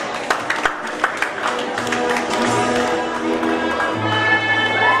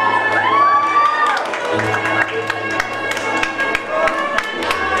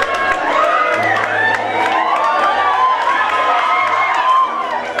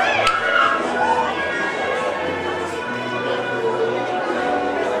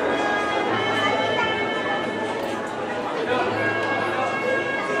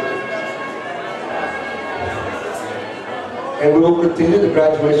 And we will continue the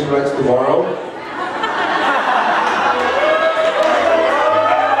graduation rites tomorrow.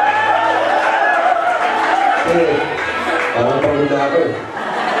 Okay, parang pagod na ako eh.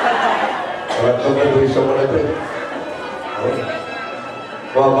 Parang graduation mo na ito eh.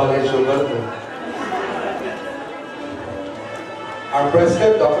 Baba na yung sugar ko. Our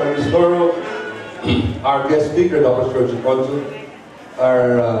President, Dr. Isidoro, our guest speaker, Dr. George Consul,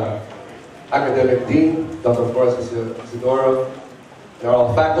 our Academic Dean, Dr. Forrest Isidoro, and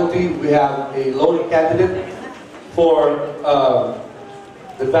our faculty. We have a lone candidate for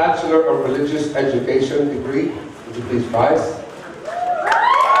the Bachelor of Religious Education degree. Would you please rise?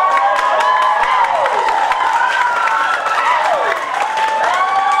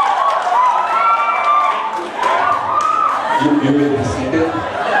 You may be seated.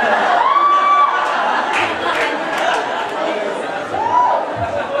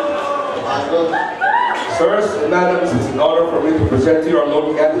 Sirs and madams, it's an honor for me to present to you our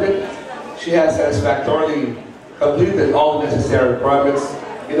local candidate. She has satisfactorily completed all necessary requirements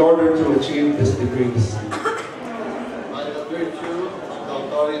in order to achieve this degree. By the virtue of the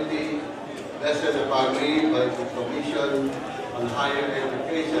authority vested upon me by the Commission on Higher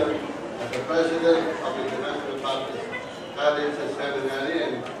Education as the President of the International Baptist College and Seminary,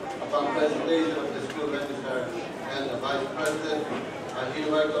 and upon presentation of the school registrar and the Vice President, I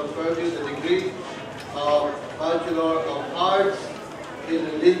hereby confer you the degree of Bachelor of Arts in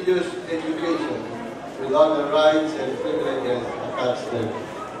Religious Education with all the rights and privileges attached thereto.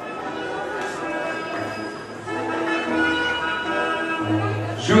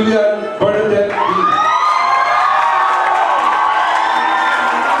 Julian Bernadette B.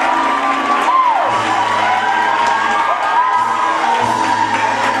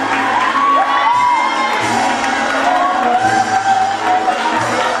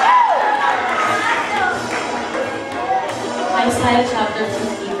 Isaiah chapter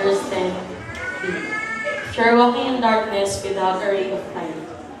 50, verse 10. If you're walking in darkness without a ray of light,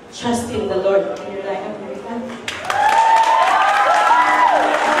 trust in the Lord and rely on Him.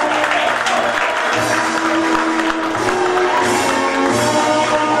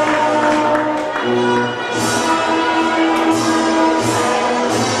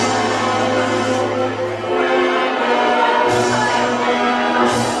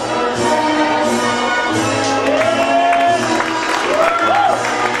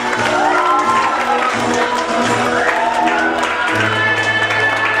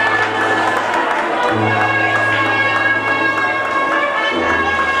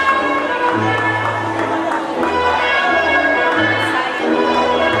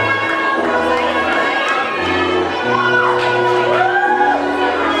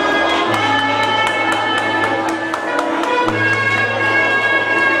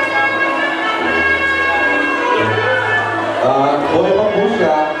 Buhay pa po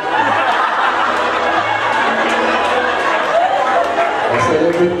siya.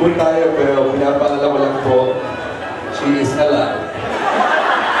 Celebrate po tayo, pero pinapaalala ko lang po, she is alive.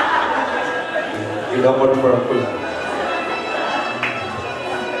 Pinakonfirm ko lang.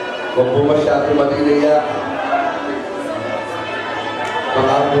 Huwag po masyado mag-iniyak.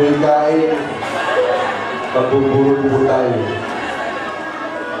 Baka po ikain, magbuburol po tayo.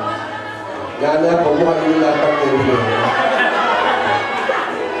 Yan na, huwag mo kailangan kayo.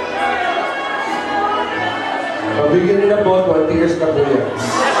 Pabigyan niyo na po, 20 years na po yan.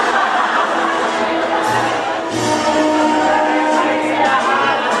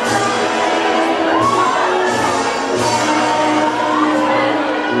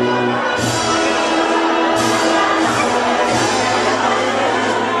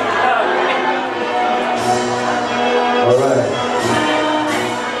 Alright.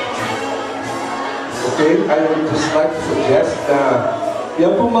 Okay, I would just like to suggest na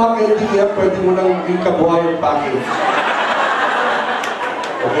yan po mga kaibigan, pwede mo nang ikabuhay yung package.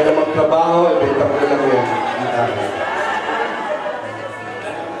 Huwag ka na magtrabaho, ibenta mo na lang yan.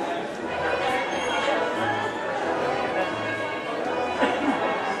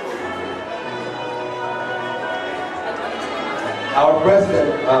 Our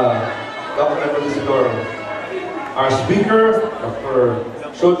President, Dr. Edward Isidoro, our speaker, Dr.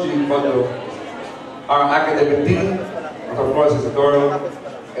 Shoji Kondo, our academic dean, Dr. Florence Isidoro,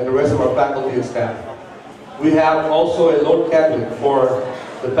 and the rest of our faculty and staff. We have also a lone candidate for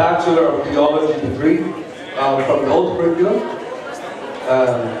the Bachelor of Theology degree from the old curriculum.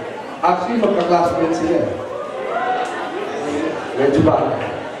 Actually, magka-classmates sila. Medyo ba?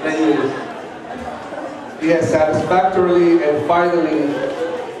 He has satisfactorily and finally,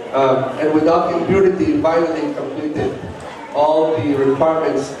 and without impurity, finally completed all the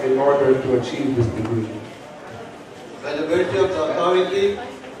requirements in order to achieve this degree. By the virtue of the authority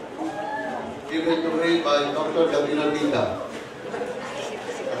given to me by Dr. Gabino Tita.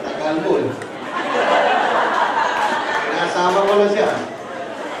 Katagal mo eh. Pinasama ko na siya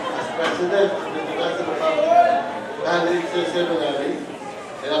as President of the National Public Seminary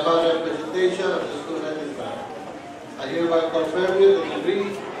and about the representation of the student in fact. I hereby confirm you the degree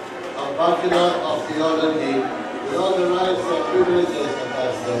of Bachelor of Theology with all the rights and privileges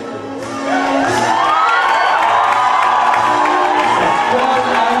attached thereto.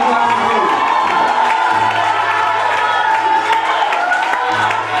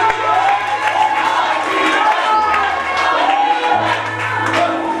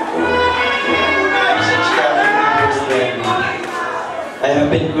 I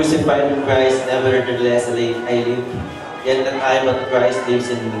have been crucified with Christ, nevertheless I live. Yet that I but Christ lives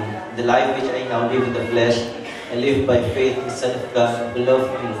in me. The life which I now live in the flesh, I live by faith in the Son of God who loved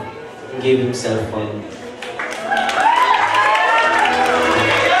me and gave himself for me.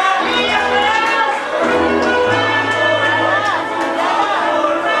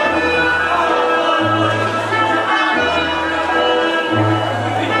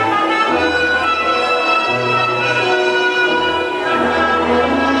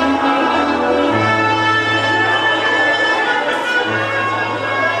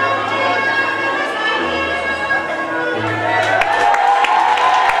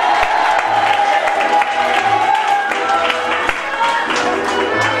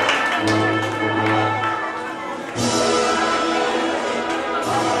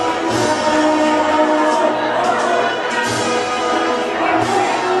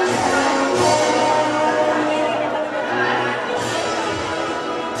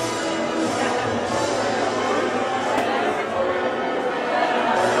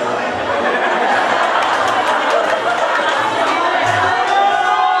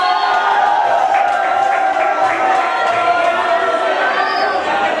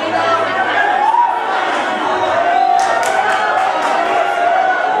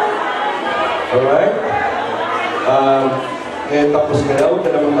 Alright? Tapos kayo, huwag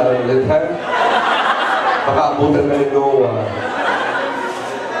ka naman nalalitan. Baka abutan na ninyo.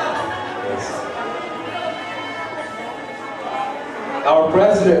 Yes. Our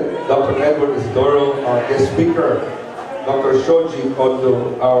President, Dr. Edward Isidoro, our guest speaker, Dr. Shoji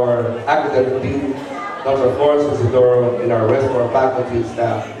Kondo, our academic dean, Dr. Florence Isidoro, and our rest of our faculty and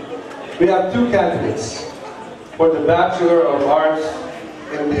staff. We have two candidates for the Bachelor of Arts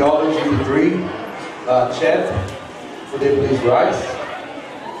in Theology degree. Chet, would they please rise?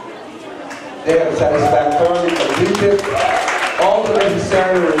 They have satisfactorily completed all the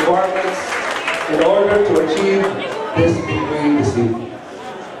necessary requirements in order to achieve this degree this evening.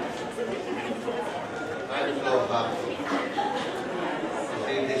 I am so happy to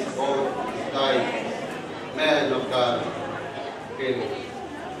see this both like men of God finish,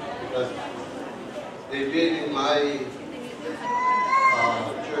 because they've been in my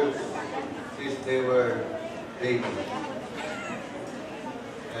church since they were babies,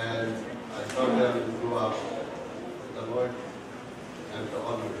 and I saw them grow up with the Lord and to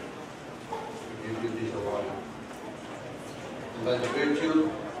honor to give you this award. And by the virtue,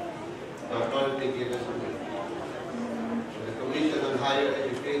 the authority given to me, the Commission on Higher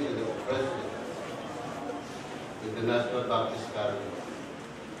Education of the President with the National Baptist Cabinet,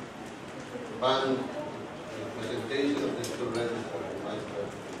 upon the presentation of the school register and vice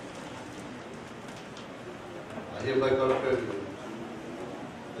president, I hereby confer you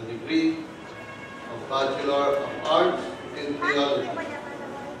the degree of Bachelor of Arts in Theology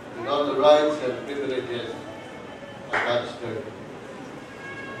with all the rights and privileges attached thereto.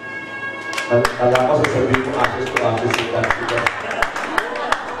 Alam ko sasabihin mo access to access to that.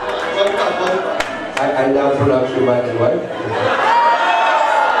 I now pronounce you man and wife.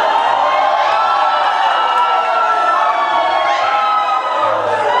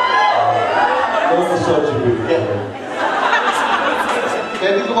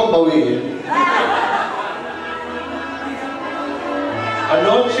 Pwede ko bang bawiin?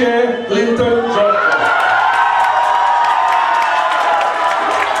 Anoche Clinton Jordan.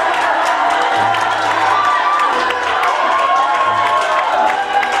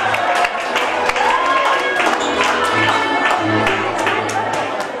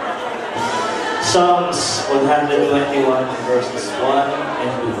 Psalms 121 verses 1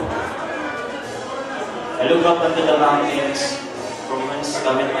 and 2. I look up unto the mountains, from whence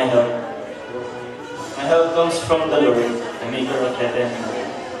cometh my help. My help comes from the Lord, the maker of heaven and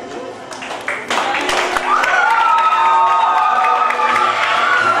earth.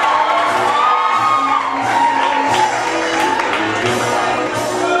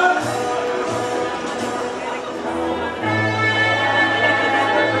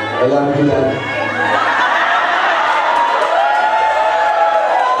 I love you, Dad.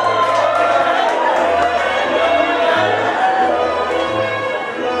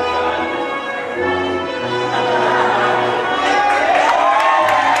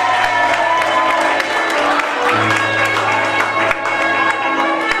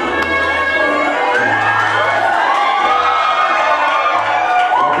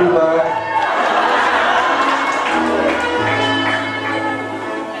 Love you, Dad.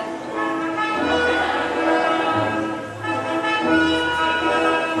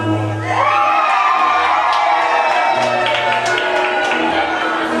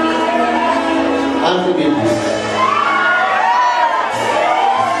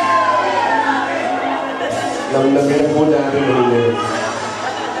 Namnamin po namin ulit.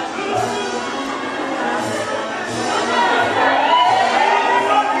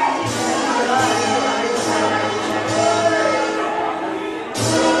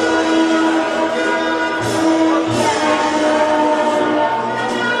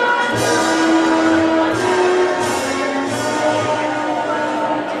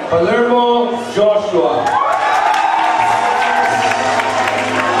 Palermo Joshua.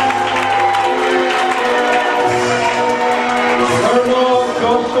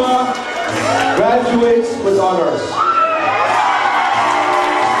 Graduates with honors.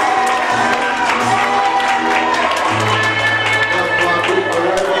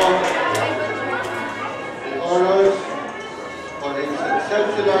 Honors for his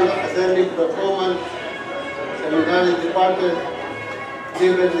exceptional academic performance, seminary department,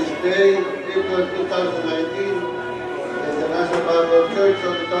 given this day, April 2019, in the National Bible Church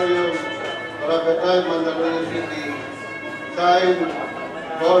Auditorium, Barangay Mandaluyong City, signed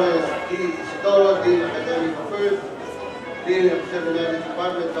Flores D. Isidoro, Dean of Academic Affairs, Dean of Seminary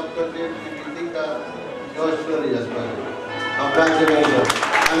Department, Dr. James Kipitika, yours truly as well. Congratulations.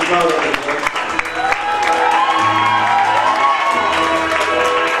 I'm proud of you, sir.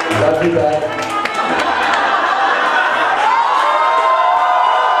 Love you, Dad.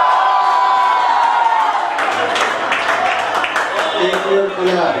 Thank you po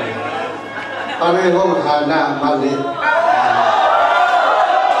lahat. Parehong hana mali.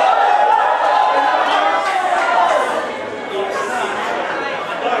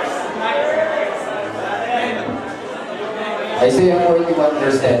 Isaiah 41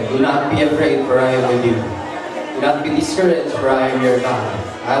 verse 10, do not be afraid, for I am with you. Do not be discouraged, for I am your God.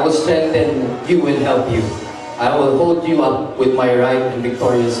 I will strengthen you and help you. I will hold you up with my right and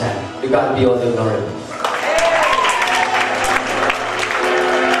victorious hand. To God be all the glory.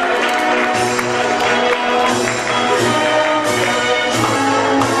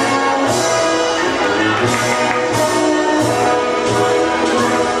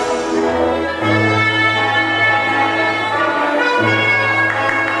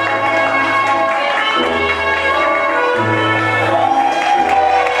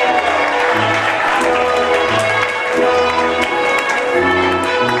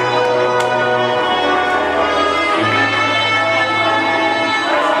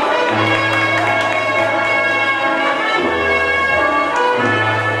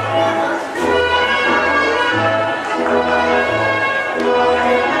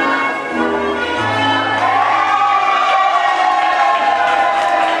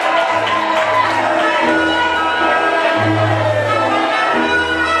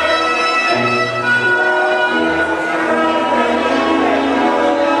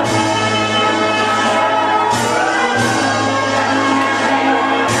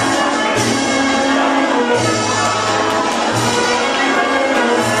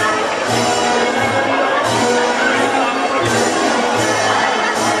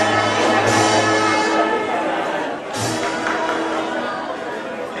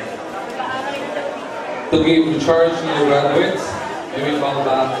 To give the charge to the graduates, may we call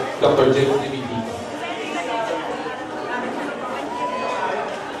back Dr. James DBT.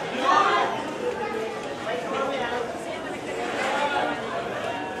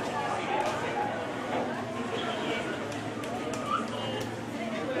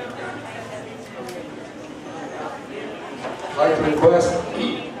 I'd like to request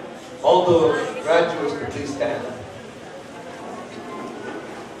all the graduates to please stand.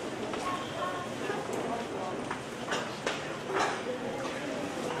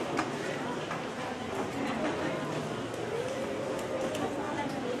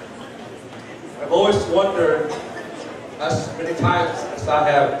 I've always wondered, as many times as I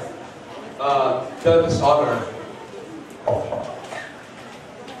have done this honor,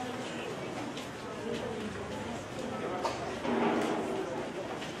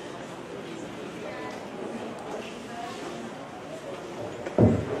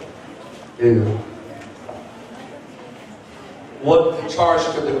 what the charge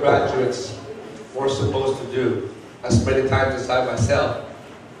to the graduates were supposed to do, as many times as I myself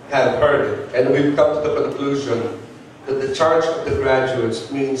have heard it. And we've come to the conclusion that the charge of the graduates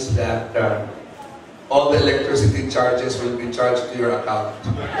means that all the electricity charges will be charged to your account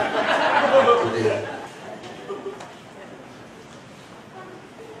today.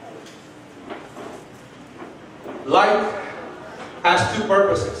 Life has two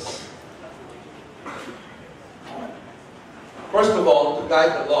purposes. First of all, to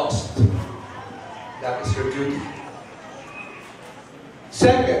guide the lost. That is your duty.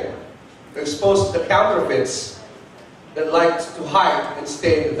 Second, to expose the counterfeits that likes to hide and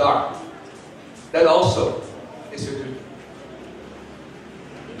stay in the dark. That also is your duty.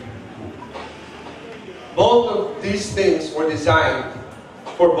 Both of these things were designed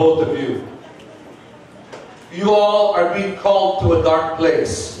for both of you. You all are being called to a dark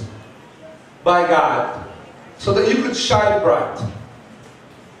place by God so that you could shine bright.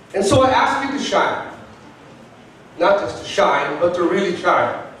 And so I ask you to shine. Not just to shine, but to really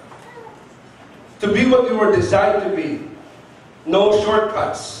shine. To be what you were designed to be. No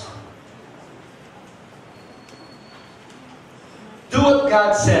shortcuts. Do what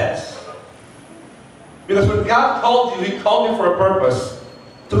God says. Because when God called you, He called you for a purpose.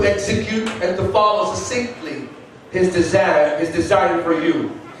 To execute and to follow succinctly His design for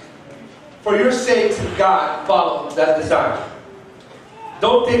you. For your sakes, God followed that design.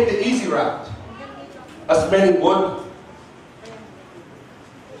 Don't take the easy route, as many would.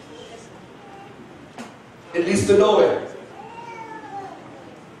 It leads to nowhere.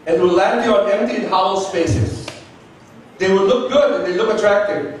 And will land you on empty and hollow spaces. They will look good and they look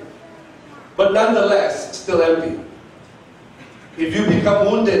attractive, but nonetheless, still empty. If you become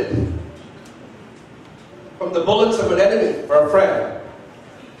wounded from the bullets of an enemy or a friend,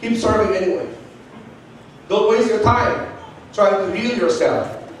 keep serving anyway. Don't waste your time trying to heal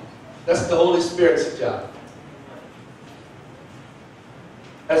yourself. That's the Holy Spirit's job.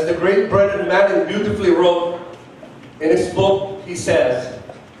 As the great Brennan Manning beautifully wrote in his book, he says,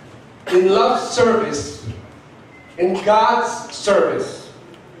 in love's service, in God's service,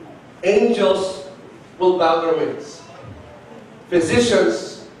 angels will bow their wings.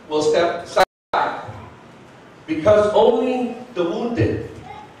 Physicians will step aside, because only the wounded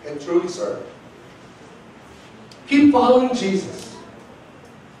can truly serve. Keep following Jesus.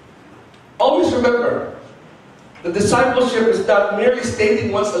 Always remember, the discipleship is not merely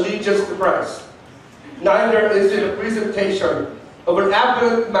stating one's allegiance to Christ. Neither is it a presentation of an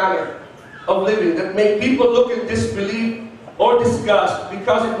apparent manner of living that make people look in disbelief or disgust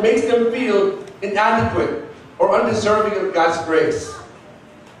because it makes them feel inadequate or undeserving of God's grace.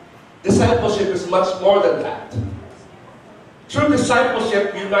 Discipleship is much more than that. True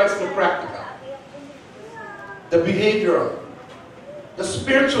discipleship unites the practical, the behavioral, the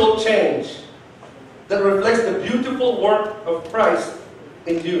spiritual change that reflects the beautiful work of Christ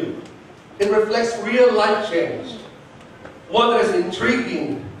in you. It reflects real life change, one that is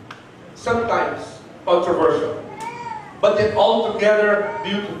intriguing, sometimes controversial, but yet altogether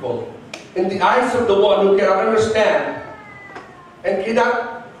beautiful in the eyes of the one who cannot understand and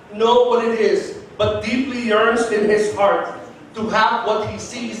cannot know what it is, but deeply yearns in his heart to have what he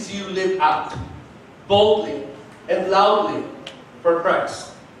sees you live out, boldly and loudly for Christ.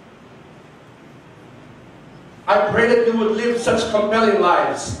 I pray that you would live such compelling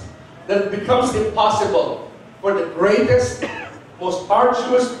lives that it becomes impossible for the greatest, most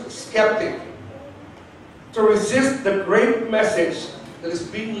arduous skeptic to resist the great message that is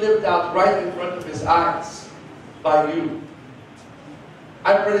being lived out right in front of his eyes by you.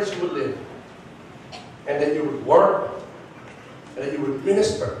 I pray that you would live, and that you would work, and that you would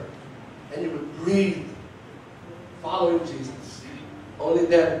minister, and you would breathe, following Jesus. Only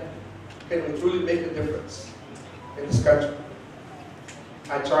then can we truly make a difference in this country.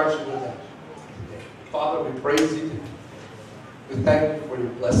 I charge you with that today. Father, we praise you. We thank you for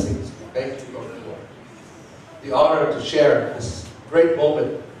your blessings. We thank you, Lord, for the honor to share this great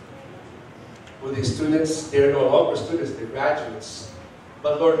moment with these students. They're no longer students, they're graduates.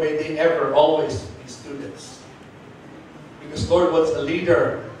 But Lord, may they ever, always be students. Because Lord, once a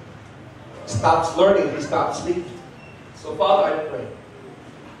leader stops learning, he stops leading. So Father, I pray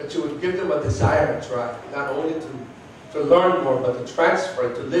that you would give them a desire to try, not only to learn more, but to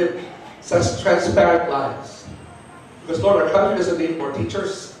transfer, to live such transparent lives. Because Lord, our country doesn't need more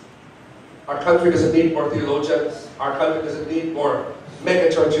teachers. Our country doesn't need more theologians. Our country doesn't need more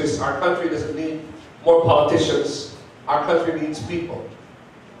mega churches. Our country doesn't need more politicians. Our country needs people,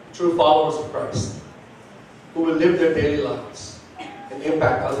 true followers of Christ, who will live their daily lives and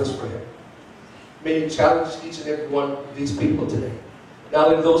impact others for Him. May you challenge each and every one of these people today. Not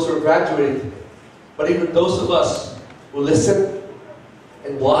only those who are graduating today, but even those of us who listen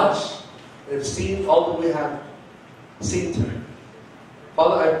and watch and have seen all that we have seen today.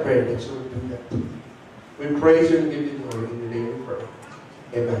 Father, I pray that you would do that. We praise you and give you glory. In your name we pray.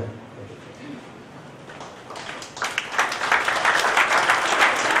 Amen.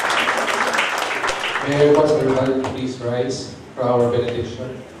 May I request everybody to please rise for our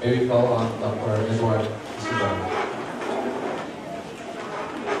benediction. May we call on Dr. Edward Isidoro.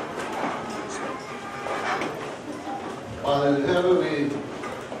 Father in heaven, we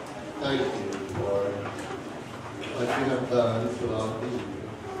thank you for what you have done throughout this year.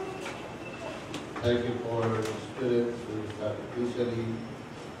 Thank you for the students who have usually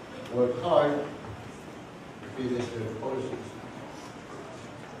worked hard to finish their courses.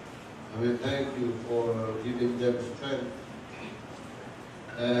 And we thank you for giving them strength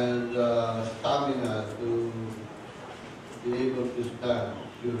and stamina to be able to stand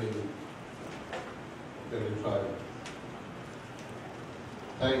during their trial.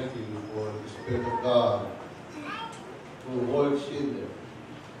 Thank you for the Spirit of God who works in them.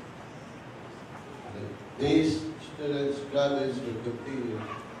 And these students, graduates will continue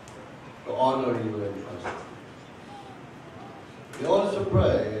to honor you and trust you. We also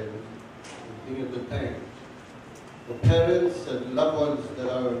pray and continue to thank the parents and loved ones that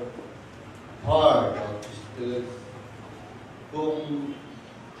are part of the students whom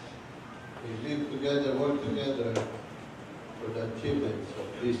we live together, work together for the achievements of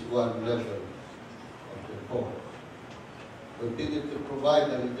this one level of the course. Continue to provide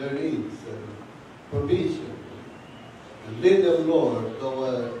them their needs and provision and lead them, Lord,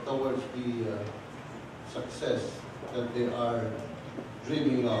 towards the success that they are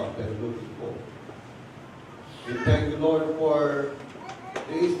dreaming of and looking for. We thank you, Lord, for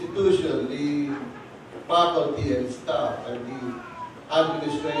the institution, the faculty and staff, and the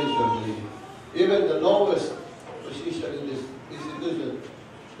administration, even the lowest position in this institution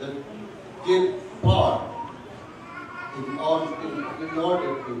that give part in order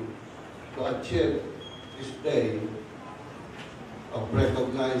to achieve this day of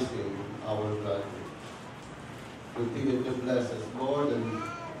recognizing our graduates. Continue to bless us, Lord, and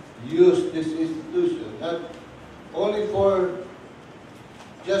use this institution, not only for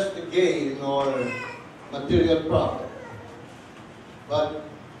just the gain or material profit, but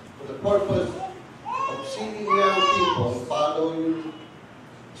for the purpose of seeing young people follow you,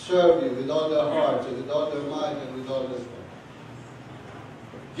 serve you with all their hearts and with all their mind and with all their soul.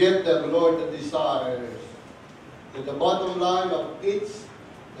 Give them, Lord, the desires that the bottom line of each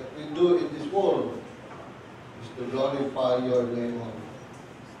that we do in this world is to glorify your name only.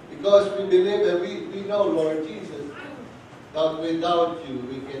 Because we believe and we know, Lord Jesus, that without you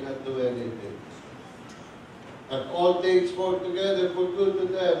we cannot do anything. That all things work together for good to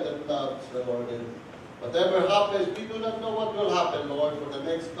them that loves the Lord. And whatever happens, we do not know what will happen, Lord, for the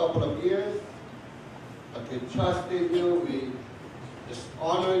next couple of years. But we trust in you, we just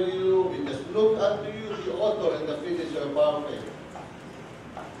honor you, we just look unto you, the author and the finisher of our faith.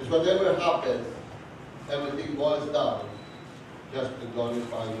 Because whatever happens, everything boils down just to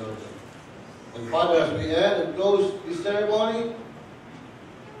glorify your name. And Father, as we end and close this ceremony,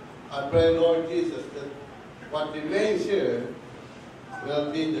 I pray, Lord Jesus, that what remains here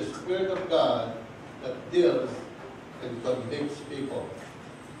will be the Spirit of God that deals and convicts people.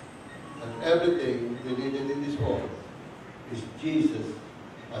 And everything we needed in this world is Jesus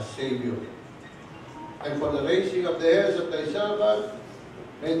as Savior. And for the raising of the hairs of thy servant,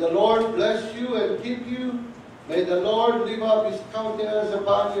 may the Lord bless you and keep you. May the Lord lift up his countenance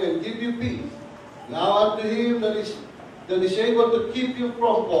upon you and give you peace. Now unto him that is able to keep you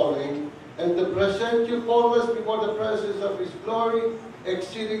from falling and to present you faultless before the presence of his glory,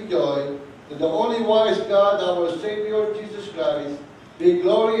 exceeding joy, to the only wise God, our Savior, Jesus Christ, be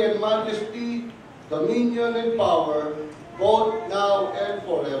glory and majesty, dominion and power, both now and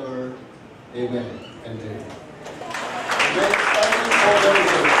forever. Amen and amen. Amen.